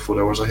 3 or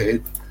 4 hours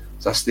ahead.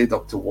 So I stayed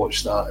up to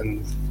watch that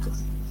and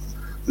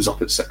was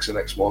up at 6 the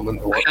next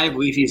morning. I can't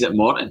believe he's at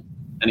Morton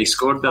and he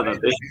scored the other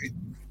day.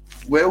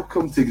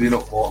 Welcome to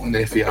Greenock Morton,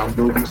 Efe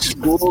Ambrose. He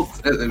scored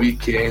at the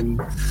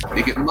weekend.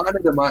 He got man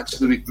of the match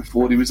the week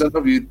before. He was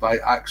interviewed by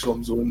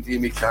ACSOM's own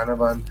Amy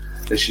Canavan,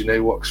 as she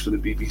now works for the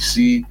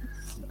BBC.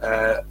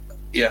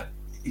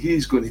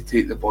 He's going to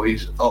take the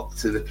boys up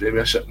to the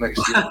Premiership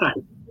next year.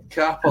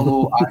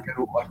 Capello,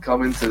 Agarot are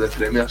coming to the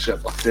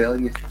Premiership, I'm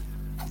telling you.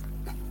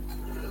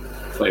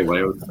 Quite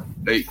wild.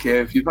 Right,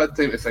 Kev, you've had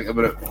time to think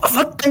about it. I've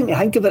had time to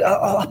think about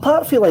it.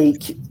 Apart from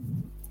like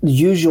the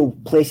usual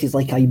places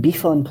like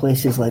Ibiza and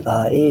places like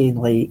that, I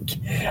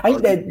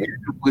think that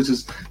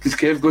places, because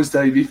Kev goes to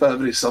Ibiza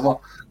every summer.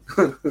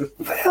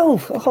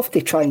 Well, I'll have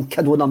to try and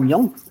kid when I'm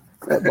young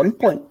at one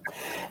point.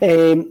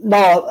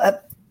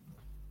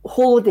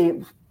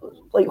 Holidays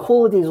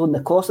on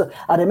the Costa.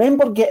 I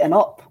remember getting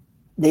up.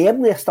 The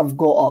earliest I've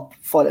got up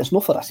for, it's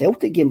not for a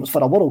Celtic game, it was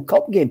for a World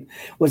Cup game,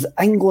 was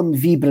England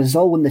v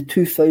Brazil in the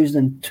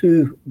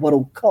 2002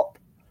 World Cup,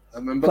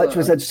 which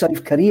was in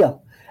South Korea.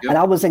 Yep. And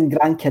I was in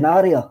Gran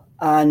Canaria,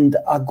 and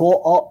I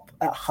got up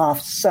at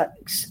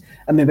 6:30,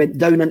 and we went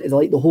down into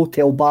the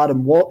hotel bar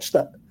and watched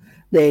it.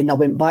 Then I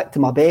went back to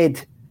my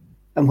bed,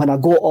 and when I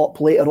got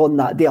up later on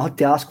that day, I had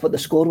to ask what the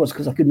score was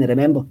because I couldn't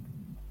remember.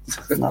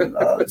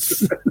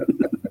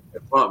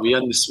 What, were you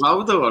on the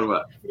Swaldo or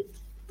what?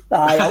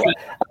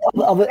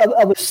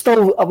 I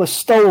was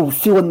still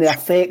feeling the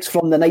effects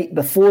from the night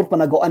before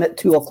when I got in at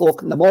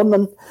 2:00 in the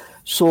morning.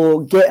 So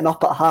getting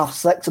up at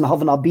 6:30 and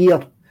having a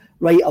beer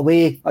right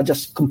away, I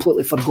just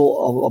completely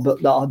forgot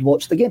about that I'd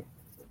watched the game.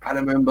 I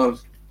remember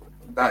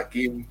that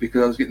game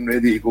because I was getting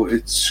ready to go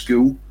to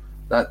school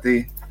that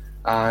day,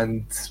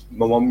 and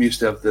my mum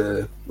used to have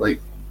the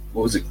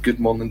Good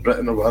Morning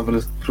Britain or whatever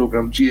the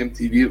programme,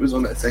 GMTV it was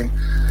on at the time,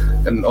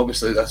 and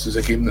obviously this was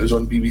a game that was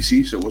on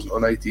BBC, so it wasn't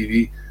on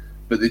ITV.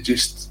 But they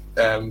just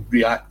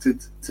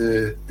reacted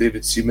to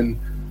David Seaman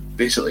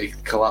basically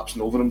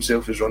collapsing over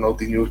himself as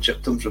Ronaldinho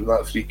chipped him from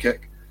that free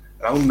kick.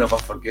 And I'll never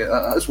forget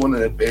that. That's one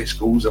of the best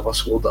goals ever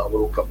scored at a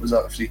World Cup, was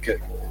that free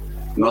kick.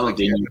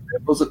 Ronaldinho.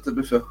 Was it, to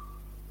be fair?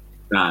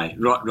 Aye,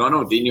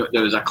 Ronaldinho.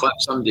 There was a clip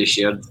somebody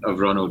shared of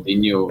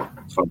Ronaldinho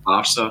for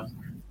Barca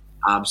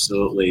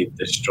absolutely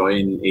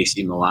destroying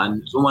AC Milan.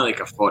 It was only like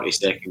a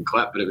 40-second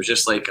clip, but it was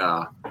just like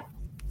a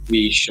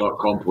wee short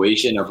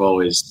compilation of all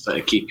his sort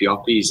of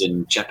keepy-uppies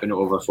and chipping it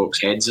over folks'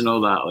 heads and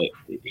all that. Like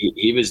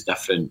he was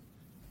different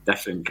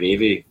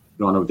gravy,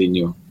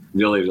 Ronaldinho.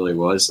 Really, really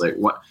was. Like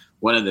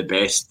one of the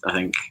best I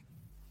think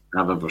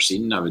I've ever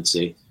seen, I would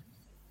say.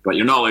 But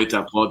you're not allowed to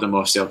applaud him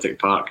off Celtic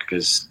Park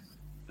because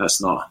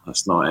it's not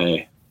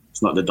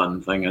it's not the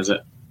done thing, is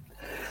it?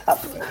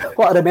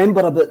 What I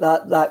remember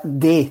about that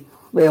day,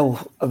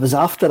 well, it was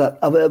after it.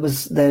 It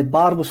was the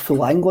bar was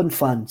full of England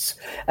fans,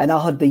 and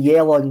I had the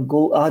yellow and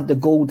gold. I had the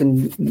gold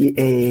and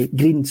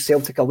green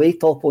Celtic away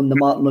top on the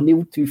Martin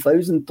O'Neill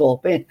 2000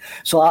 top.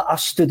 So I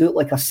stood out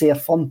like a sore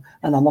thumb,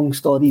 and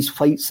amongst all these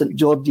white St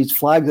George's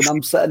flags, and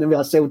I'm sitting with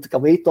a Celtic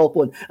away top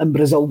on in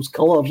Brazil's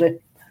colours.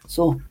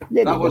 So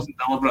that wasn't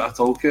deliberate at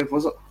all, Kev,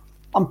 was it?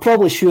 I'm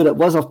probably sure it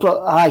was.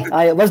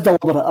 Aye, it was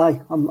deliberate. Aye,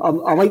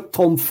 I like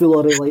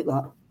tomfoolery like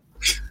that.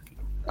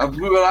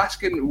 We were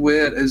asking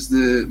where is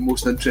the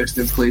most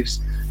interesting place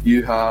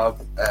you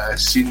have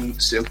seen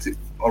Celtic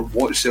or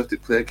watched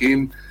Celtic play a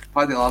game.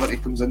 Paddy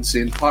Larity comes in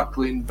saying Park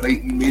Lane,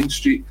 Brighton, Main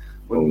Street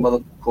when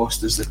Mother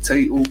cost us the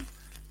title.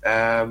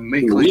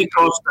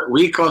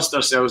 We cost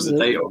ourselves the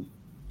title.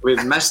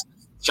 We've missed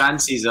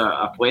chances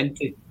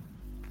aplenty.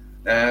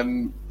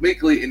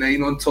 Michael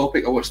 89 on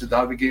topic. I watched the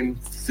Derby game,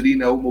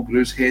 3-0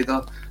 Mulgrew's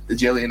header, the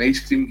jelly and ice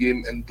cream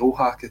game in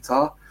Doha,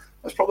 Qatar.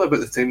 That's probably about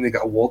the time they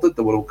got awarded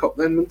the World Cup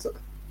then, wasn't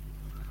it?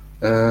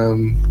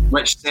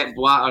 Which Sepp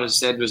Blatter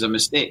said was a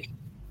mistake.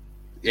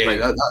 Yeah,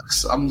 right.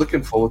 I'm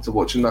looking forward to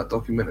watching that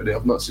documentary.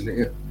 I've not seen it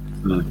yet.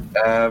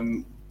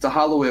 The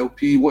Hallow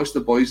LP, watch the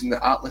boys in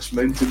the Atlas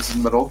Mountains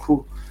in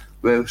Morocco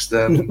whilst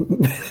aye,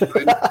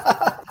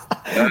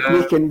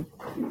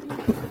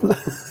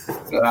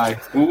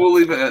 we'll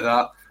leave it at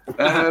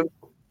that.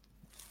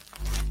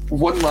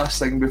 One last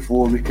thing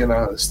before we kind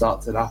of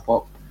start to wrap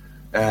up.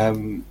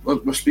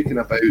 We're speaking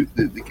about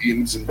the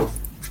games, and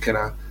we've kind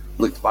of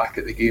looked back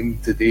at the game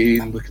today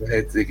and looking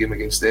ahead to the game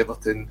against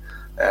Everton,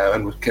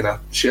 and we've kind of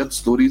shared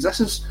stories. This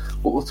is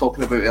what we're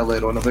talking about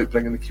earlier on, about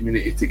bringing the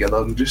community together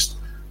and just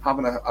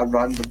having a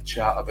random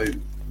chat about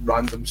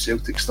random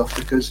Celtic stuff,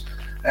 because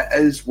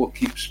it is what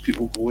keeps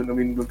people going. I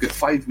mean, we've got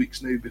 5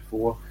 weeks now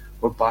before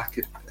we're back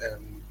at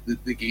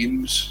the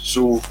games,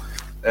 so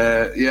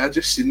I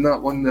just seen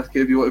that one there.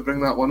 Kev, you want to bring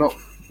that one up?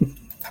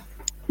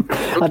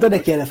 I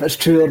don't care if it's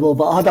true or not,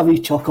 but I had a wee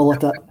chuckle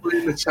at it.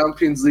 Playing the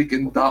Champions League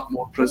in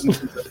Dartmoor Prison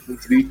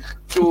 2003.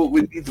 Joe,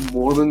 we need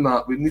more than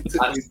that. We need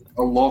to need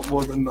a lot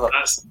more than that.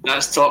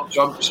 That's top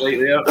jumps right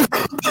there.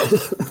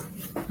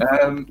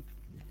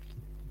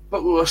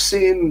 But we were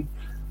saying,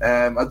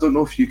 I don't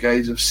know if you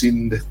guys have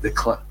seen the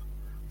clip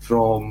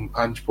from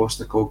Ange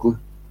Postecoglou,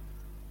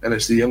 and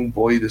it's the young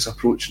boy that's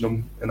approaching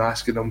him and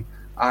asking him,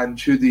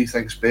 Ange, who do you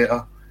think's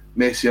better,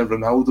 Messi or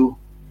Ronaldo?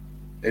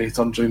 And he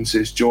turns around and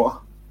says, Jota.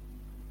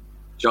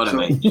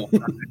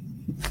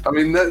 I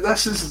mean,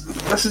 this is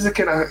the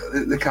kind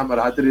of the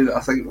camaraderie that I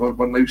think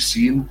we're now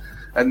seeing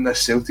in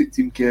this Celtic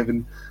team,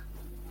 Kevin.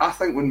 I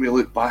think when we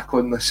look back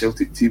on the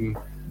Celtic team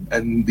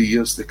in the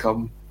years to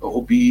come, it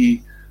will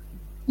be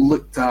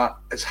looked at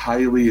as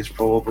highly as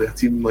probably a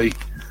team like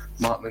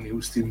Martin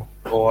O'Neill's team,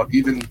 or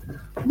even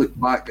looked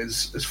back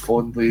as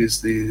fondly as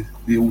the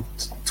old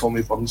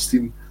Tommy Burns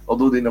team.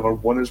 Although they never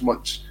won as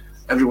much,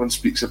 everyone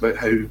speaks about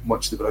how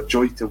much they were a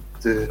joy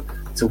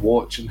to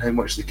watch and how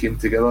much they came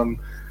together. And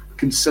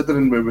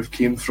considering where we've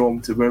came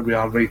from to where we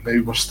are right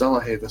now, we're still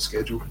ahead of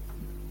schedule.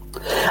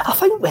 I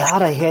think we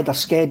are ahead of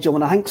schedule,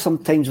 and I think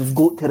sometimes we've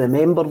got to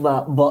remember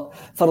that. But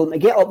for them to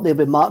get up there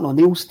with Martin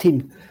O'Neill's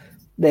team,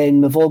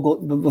 then we've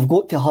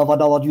got to have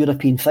another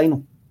European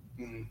final.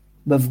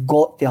 We've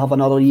got to have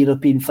another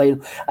European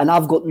final, and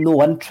I've got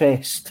no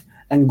interest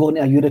in going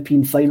to a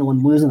European final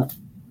and losing it.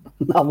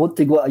 I want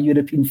to go to a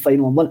European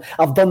final and win.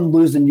 I've done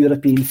losing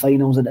European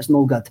finals, and it's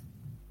no good.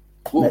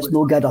 It's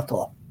no good at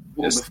all.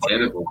 It's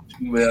terrible.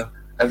 Where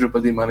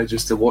everybody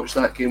manages to watch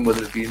that game,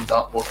 whether it be in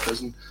Dartmoor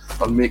Prison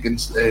or making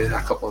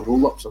a couple of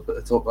roll-ups up at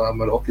the top of a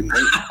Moroccan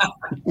night.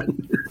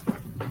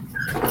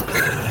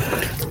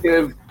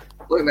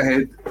 Looking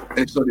ahead,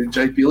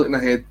 JP, looking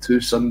ahead to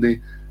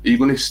Sunday, are you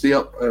going to stay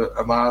up?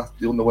 Am I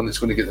the only one that's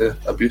going to get the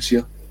abuse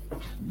here?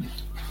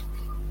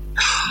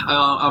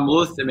 I'm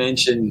loath to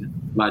mention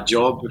my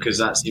job, because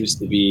that seems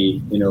to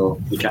be, you're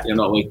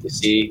not allowed to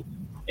say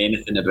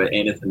anything about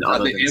anything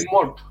other than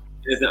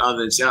anything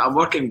other than. I'm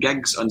working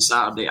gigs on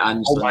Saturday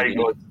and Sunday.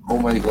 Oh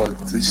my god!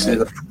 Please say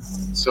that.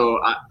 So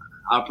I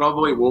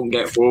probably won't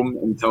get home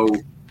until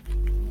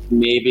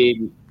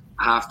maybe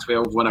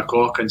 12:30, 1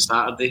 o'clock on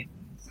Saturday.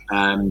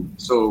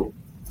 So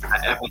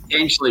I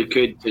potentially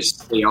could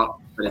just stay up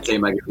by the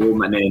time I get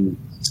home and then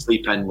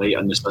sleep in late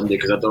on the Sunday,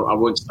 because I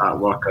won't start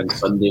work on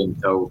Sunday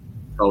until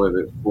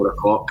probably about 4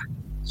 o'clock.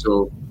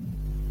 So,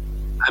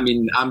 I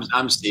mean,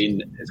 I'm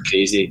saying it's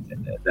crazy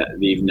that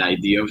even the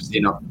idea of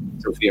staying up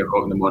till 3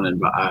 o'clock in the morning,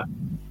 but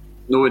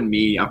knowing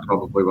me, I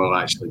probably will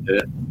actually do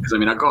it. Because I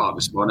mean, I got up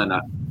this morning.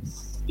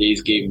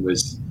 Today's game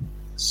was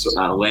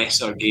a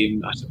lesser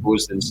game, I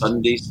suppose, than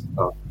Sundays.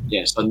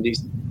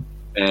 Sundays.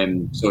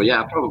 So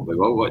yeah, I probably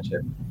will watch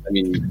it. I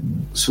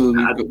mean, so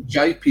we've got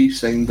JP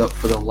signed up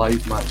for the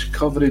live match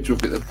coverage.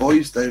 We've got the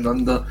boys down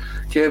under.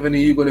 Kevin, are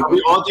you going to go?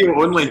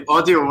 Audio only.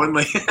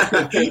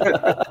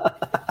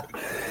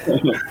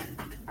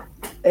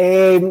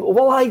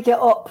 Will I get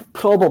up?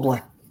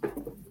 Probably,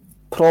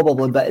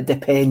 but it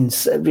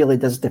depends. It really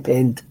does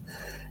depend.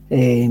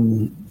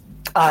 If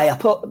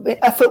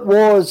it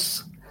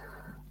was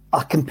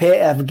a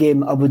competitive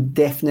game, I would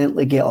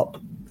definitely get up.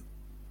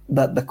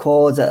 But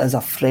because it is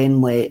a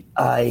friendly,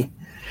 I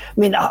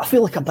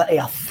feel like a bit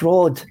of a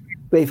fraud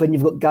when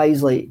you've got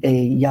guys like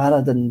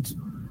Yared and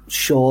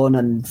Sean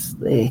and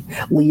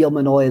Liam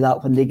and all of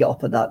that when they get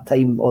up at that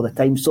time all the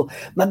time. So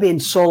maybe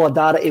in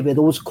solidarity with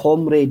those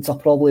comrades, I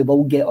probably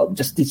will get up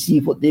just to see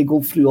what they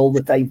go through all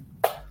the time.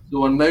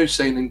 So we're now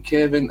signing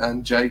Kevin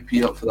and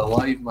JP up for the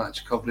live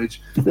match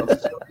coverage of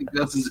Celtic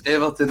versus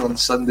Everton on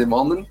Sunday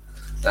morning.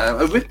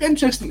 It would be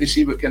interesting to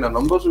see what kind of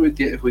numbers we would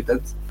get if we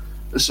did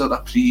the sort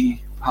of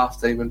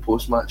pre-half-time and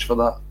post-match for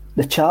that.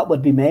 The chat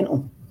would be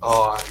mental.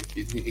 Oh,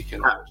 you'd need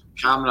to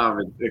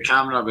the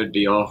camera would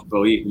be off,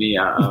 believe me.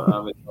 I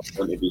would not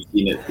want to be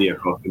seen at 3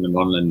 o'clock in the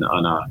morning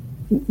on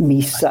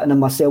me sitting in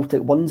my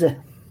Celtic onesie.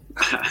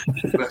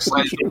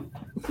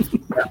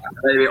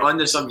 Anyway, on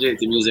the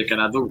subject of music, and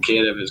I don't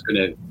care if it's going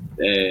to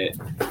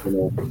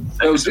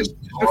just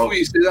before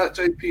you say that,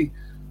 JP,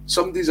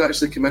 somebody's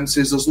actually come in and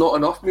says there's not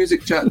enough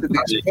music chat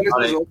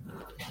today.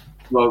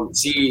 Well,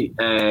 see,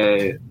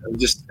 I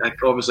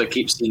obviously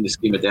keep seeing the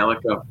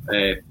Schemadelica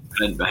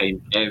print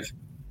behind Kev.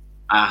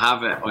 I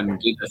have it on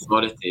good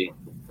authority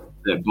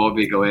that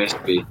Bobby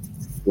Gillespie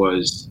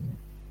was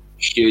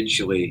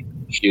hugely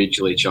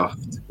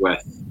chuffed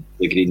with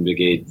the Green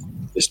Brigade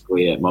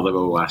display at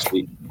Motherwell last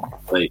week.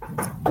 Like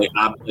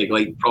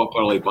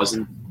properly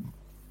buzzing.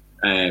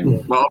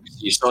 Well,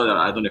 obviously you saw that.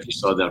 I don't know if you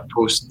saw their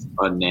post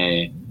on,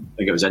 I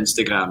think it was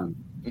Instagram,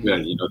 where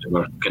they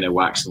were kind of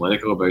waxing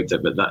lyrical about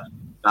it, but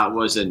that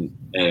wasn't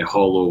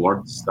hollow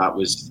words. That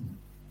was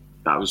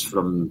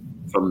from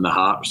the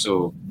heart.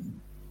 So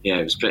yeah,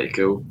 it was pretty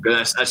cool.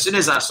 Because as soon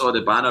as I saw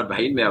the banner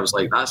behind me, I was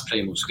like, "That's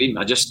Primal Scream."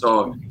 I just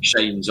saw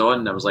Shines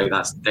On. I was like,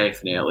 "That's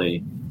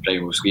definitely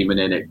Primal Scream." And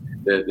then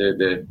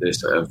the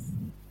sort of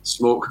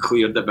smoke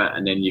cleared a bit,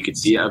 and then you could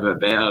see it a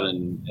bit better,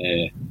 and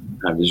it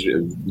was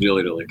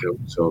really, really cool.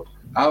 So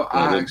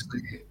I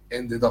actually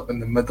ended up in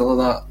the middle of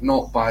that,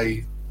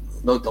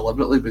 not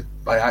deliberately, but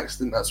by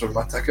accident. That's where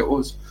my ticket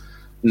was.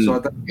 So I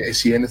didn't get to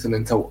see anything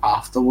until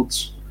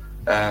afterwards.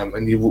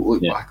 And you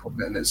look back on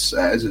it, and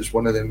it's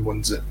one of them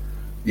ones that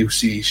you'll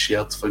see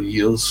shared for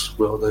years,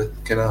 where the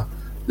kind of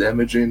the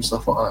imagery and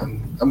stuff like that.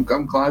 And I'm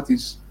glad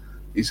he's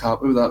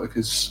happy with that,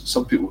 because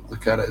some people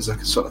look at it as a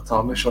sort of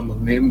tarnish on their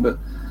name. But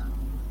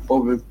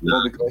Bobby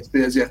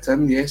Gillespie, is he a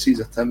Tim? Yes, he's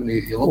a Tim, and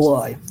he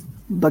loves it.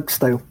 Big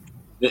style.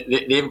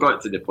 They've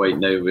got to the point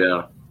now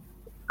where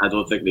I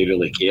don't think they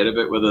really care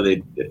about whether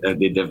they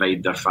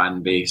divide their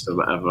fan base or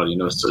whatever.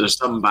 So there's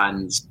some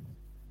bands,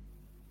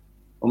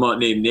 I'll not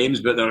name names,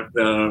 but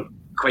they're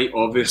quite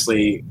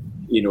obviously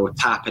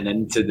tapping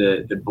into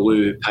the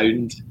blue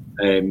pound,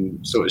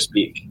 so to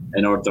speak,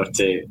 in order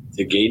to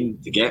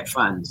get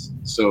fans.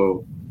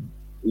 So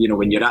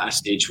when you're at a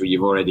stage where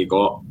you've already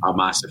got a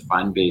massive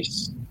fan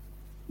base,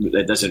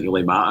 it doesn't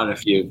really matter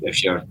if you're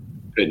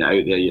putting it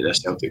out there, you're a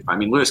Celtic fan. I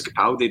mean, Lewis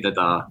Capaldi did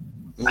a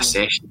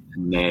session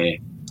in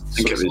I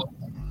think it was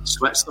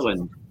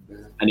Switzerland,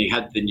 and he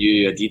had the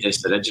new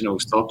Adidas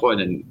Originals top on,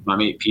 and my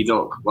mate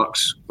P-Doc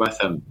works with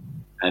him,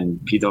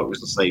 and P-Doc was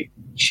just like,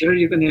 "Sure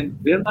you're going to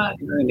wear that?"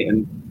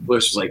 And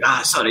Lewis was like,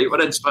 "Sorry, we're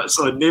in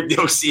Switzerland, nobody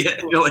will see it."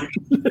 And you're like,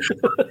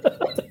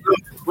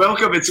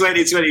 "Welcome to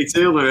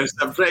 2022, Lewis.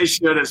 I'm pretty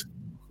sure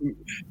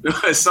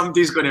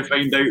somebody's going to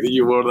find out that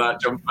you wore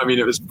that jump." I mean,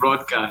 it was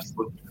broadcast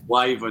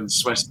live on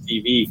Swiss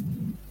TV.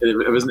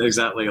 It wasn't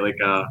exactly like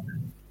a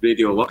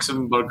Radio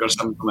Luxembourg or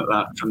something like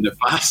that from the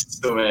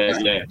past. So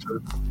yeah.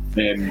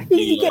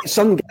 You get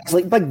some guys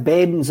like Big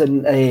Ben's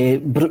and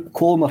Brooke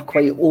Combe are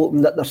quite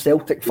open that they're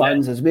Celtic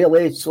fans as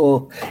well,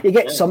 so you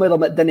get some of them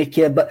that didn't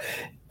care. But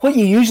what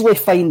you usually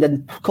find,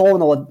 and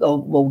Colin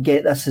will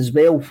get this as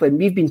well, when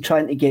we've been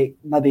trying to get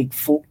maybe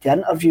folk to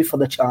interview for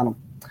the channel,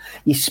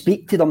 you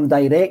speak to them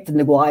direct and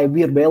they go, "Aye,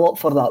 we're well up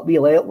for that,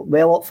 we're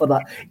well up for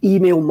that.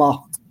 Email my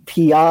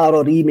PR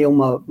or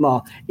email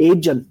my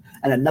agent,"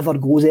 and it never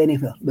goes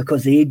anywhere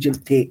because the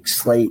agent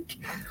takes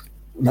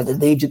the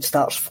agent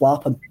starts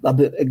flapping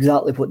about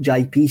exactly what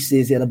JP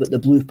says there about the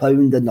blue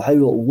pound and how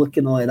it'll look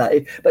and all of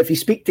that. But if you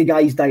speak to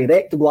guys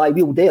direct, they go, "I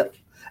will do it."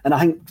 And I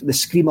think the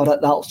Screamer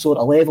at that sort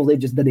of level, they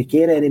just didn't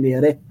care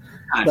anymore.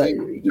 But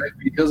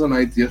here's an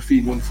idea for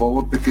you going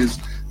forward, because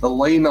the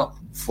lineup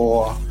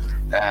for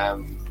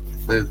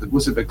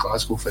what's the big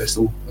Glasgow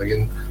festival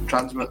again?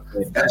 Transmit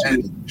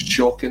is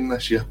shocking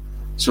this year.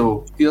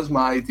 So here's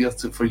my idea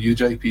for you,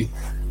 JP.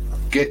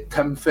 Get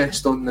Tim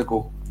Fest on the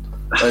go.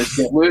 Let's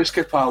get Lewis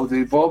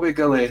Capaldi, Bobby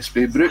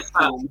Gillespie, Brooke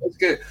Combe. Let's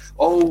get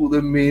all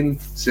the main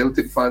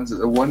Celtic fans at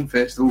the one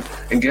festival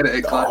and get it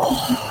at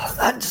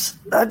Glasgow.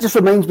 That just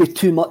reminds me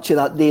too much of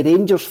that. The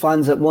Rangers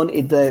fans that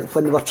wanted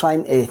when they were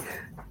trying to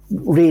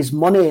raise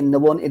money, and they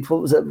wanted,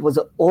 what was it? Was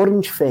it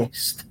Orange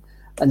Fest?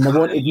 And they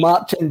wanted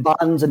marching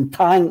bands and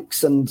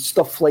tanks and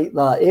stuff like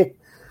that.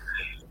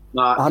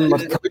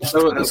 Armoured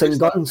cars and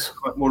guns.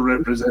 Quite more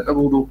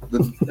representable though.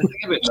 The thing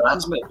about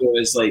Transmit though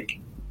is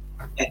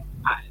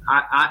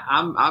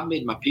I've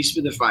made my peace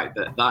with the fact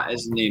that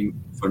is the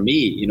name for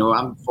me.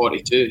 I'm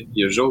 42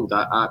 years old.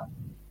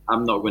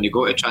 I'm not going to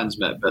go to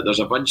Transmit, but there's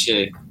a bunch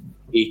of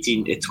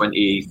 18 to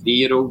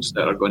 23-year-olds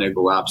that are going to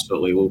go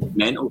absolutely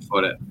mental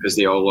for it because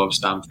they all love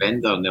Stan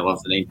Fender and they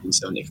love the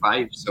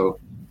 1975. So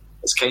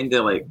it's kind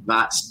of like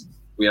that's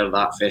where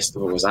that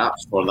festival was at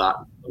for that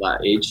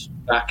age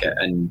bracket,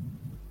 and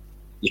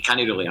you can't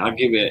really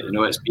argue with it. You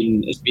know, it's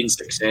been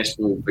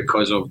successful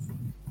because of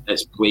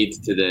it's played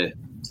to the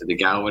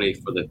gallery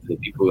for the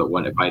people that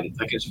want to buy the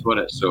tickets for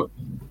it. So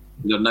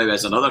there now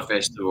is another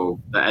festival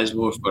that is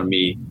more for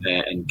me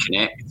in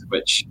Connect,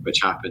 which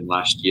happened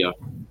last year.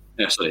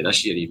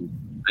 This year even,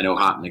 and it'll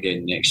happen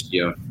again next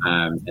year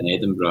in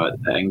Edinburgh at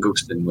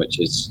Ingliston, which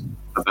is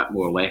a bit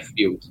more left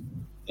field.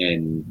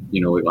 And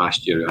like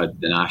last year we had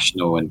the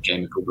National and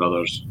Chemical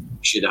Brothers.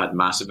 Should have had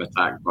Massive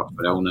Attack, but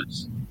for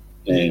illness,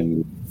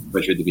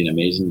 which would have been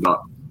amazing.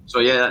 But so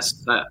yeah, it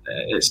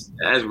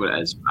is what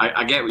it is.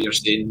 I get what you're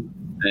saying.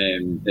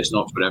 It's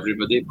not for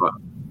everybody, but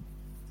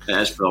it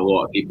is for a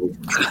lot of people.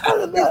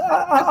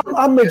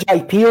 I'm with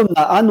JP on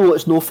that. I know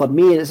it's not for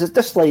me. It's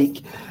just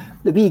like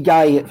the wee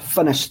guy that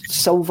finished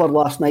silver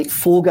last night,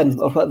 Fogan,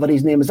 or whatever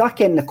his name is. I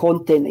ken the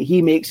content that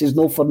he makes is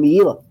not for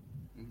me either.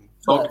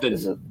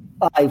 Fogden.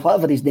 Aye,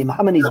 whatever his name,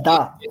 him and his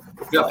dad.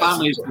 Your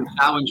family's been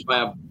challenged by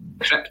a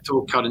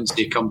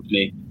cryptocurrency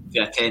company to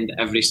attend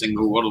every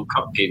single World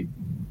Cup game.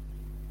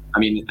 I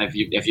mean,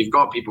 if you've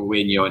got people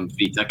weighing you on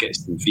free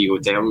tickets and free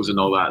hotels and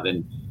all that,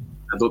 then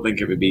I don't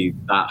think it would be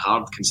that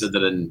hard,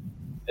 considering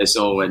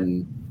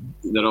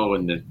they're all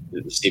in the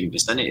same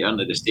vicinity, aren't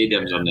they? The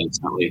stadiums are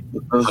exactly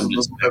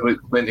hundreds. About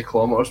 20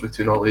 kilometres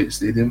between all 8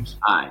 stadiums.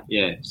 Aye,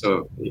 yeah.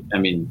 So, I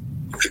mean,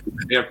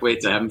 fair play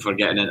to him for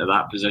getting into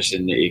that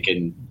position that he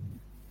can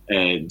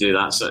do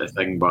that sort of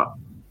thing, but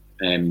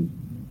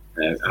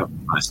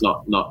it's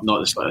not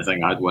the sort of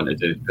thing I'd want to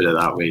do, put it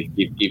that way.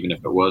 Even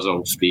if it was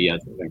all free, I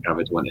don't think I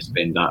would want to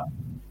spend that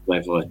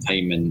level of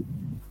time in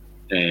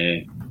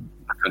a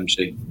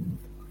country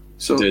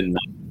doing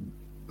that.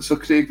 So,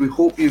 Craig, we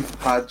hope you've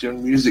had your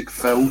music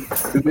fill.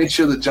 We made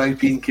sure that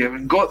JP and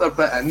Kevin got their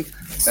bit in.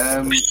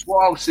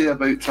 What I'll say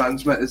about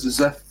Transmit is as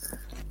if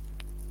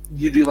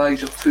you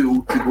realise you're too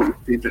old to go to your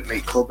favourite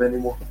nightclub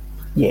anymore.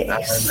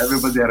 Yes. And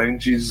everybody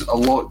around you is a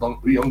lot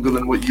younger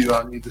than what you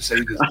are, and you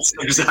decided. That's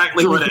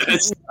exactly what it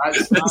is. That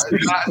is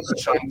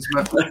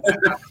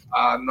Transmit.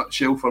 A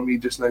nutshell for me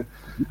just now.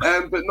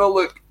 But no,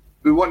 look,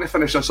 we want to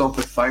finish us off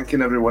with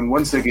thanking everyone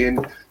once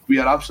again. We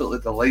are absolutely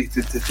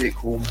delighted to take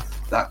home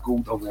that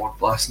gold award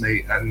last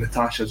night, and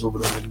Natasha's over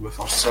the moon with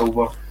her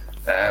silver.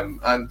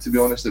 And to be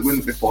honest, it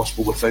wouldn't be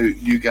possible without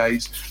you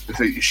guys,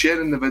 without you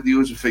sharing the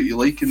videos, without you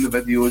liking the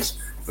videos,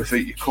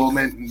 without you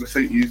commenting,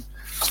 without you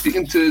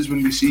speaking to us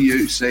when we see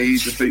you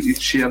outside, without you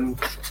sharing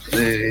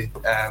the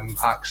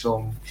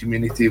ACSOM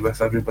community with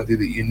everybody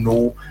that you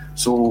know.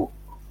 So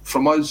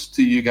from us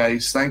to you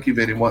guys, thank you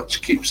very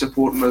much. Keep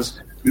supporting us.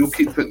 We'll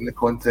keep putting the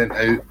content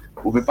out.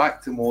 We'll be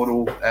back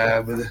tomorrow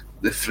with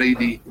the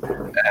Friday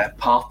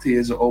party,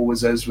 as it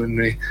always is, when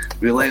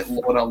we let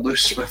Laura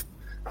loose with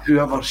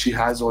whoever she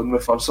has on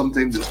with her.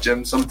 Sometimes it's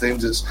Jim,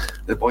 sometimes it's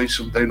the boys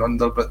from Down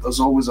Under, but there's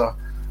always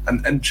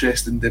an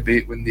interesting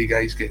debate when the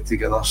guys get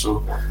together. So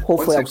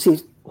hopefully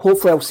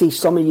I'll see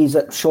some of you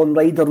at Sean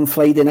Ryder on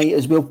Friday night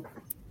as well.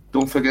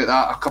 Don't forget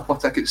that. A couple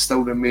of tickets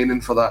still remaining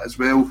for that as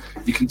well.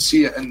 You can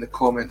see it in the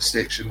comments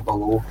section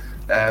below.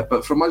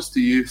 But from us to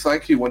you,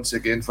 thank you once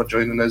again for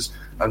joining us,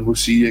 and we'll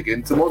see you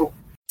again tomorrow.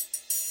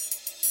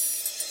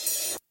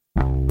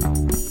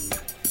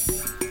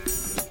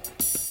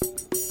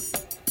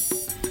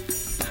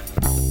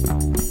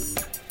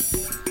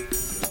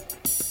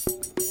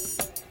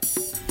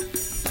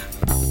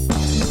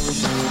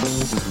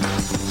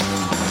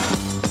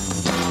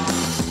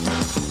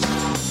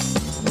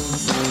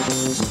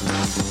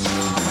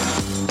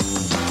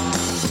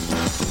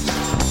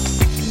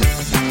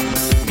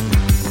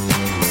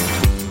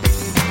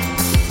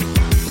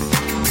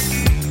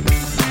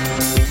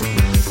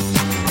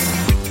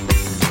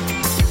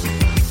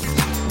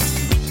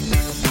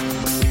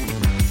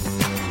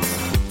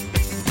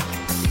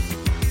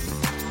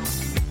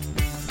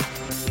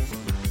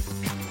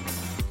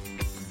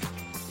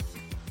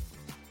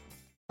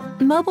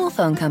 Mobile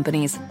phone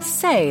companies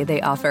say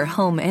they offer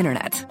home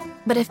internet.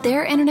 But if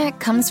their internet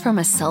comes from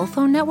a cell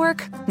phone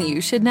network,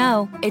 you should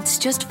know. It's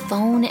just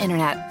phone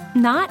internet,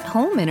 not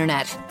home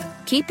internet.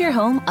 Keep your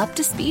home up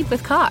to speed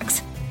with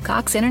Cox.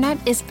 Cox internet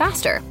is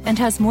faster and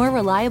has more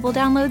reliable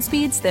download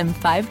speeds than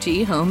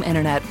 5G home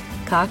internet.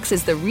 Cox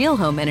is the real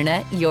home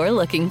internet you're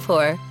looking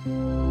for.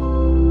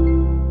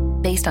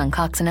 Based on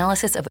Cox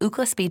analysis of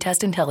Ookla speed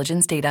test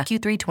intelligence data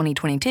Q3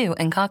 2022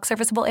 and Cox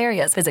serviceable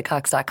areas, visit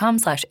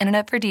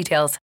cox.com/internet for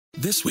details.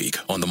 This week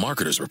on The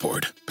Marketer's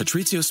Report,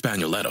 Patrizio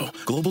Spagnoletto,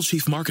 Global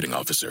Chief Marketing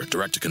Officer,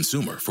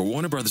 Direct-to-Consumer for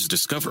Warner Brothers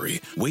Discovery,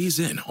 weighs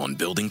in on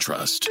building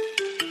trust.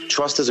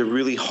 Trust is a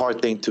really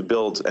hard thing to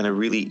build and a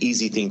really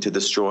easy thing to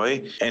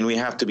destroy, and we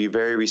have to be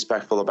very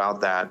respectful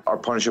about that. Our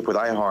partnership with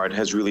iHeart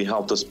has really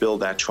helped us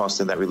build that trust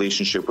and that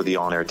relationship with the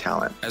on-air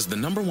talent. As the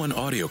 #1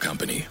 audio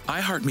company,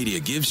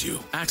 iHeartMedia gives you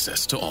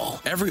access to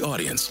all. Every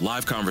audience,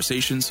 live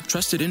conversations,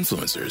 trusted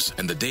influencers,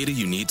 and the data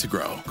you need to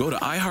grow. Go to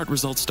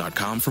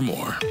iHeartResults.com for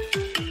more.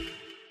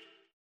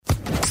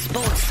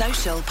 Sports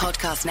Social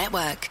Podcast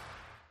Network.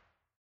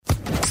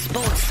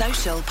 Sports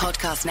Social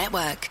Podcast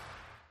Network.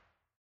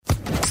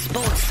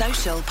 Sports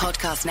Social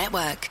Podcast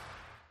Network.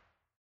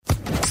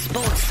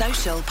 Sports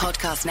Social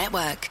Podcast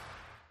Network.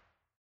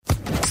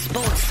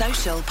 Sports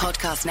Social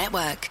Podcast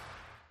Network.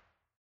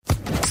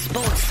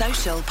 Sports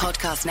Social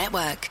Podcast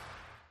Network.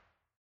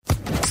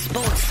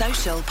 Sports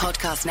Social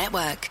Podcast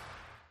Network.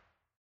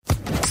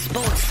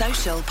 Sports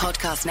Social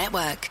Podcast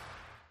Network.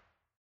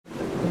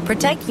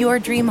 Protect your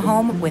dream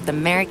home with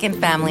American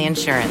Family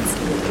Insurance.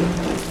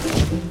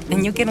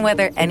 And you can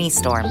weather any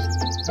storm.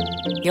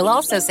 You'll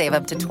also save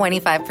up to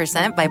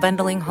 25% by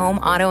bundling home,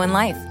 auto, and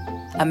life.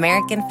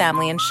 American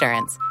Family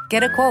Insurance.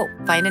 Get a quote.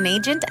 Find an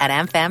agent at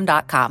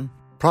amfam.com.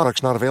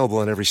 Products not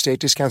available in every state.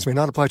 Discounts may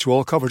not apply to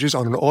all coverages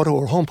on an auto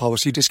or home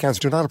policy. Discounts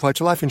do not apply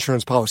to life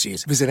insurance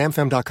policies. Visit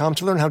amfam.com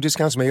to learn how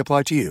discounts may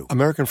apply to you.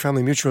 American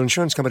Family Mutual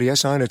Insurance Company,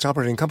 SI, and its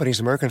operating companies,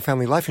 American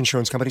Family Life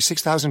Insurance Company,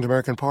 6000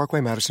 American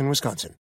Parkway, Madison, Wisconsin.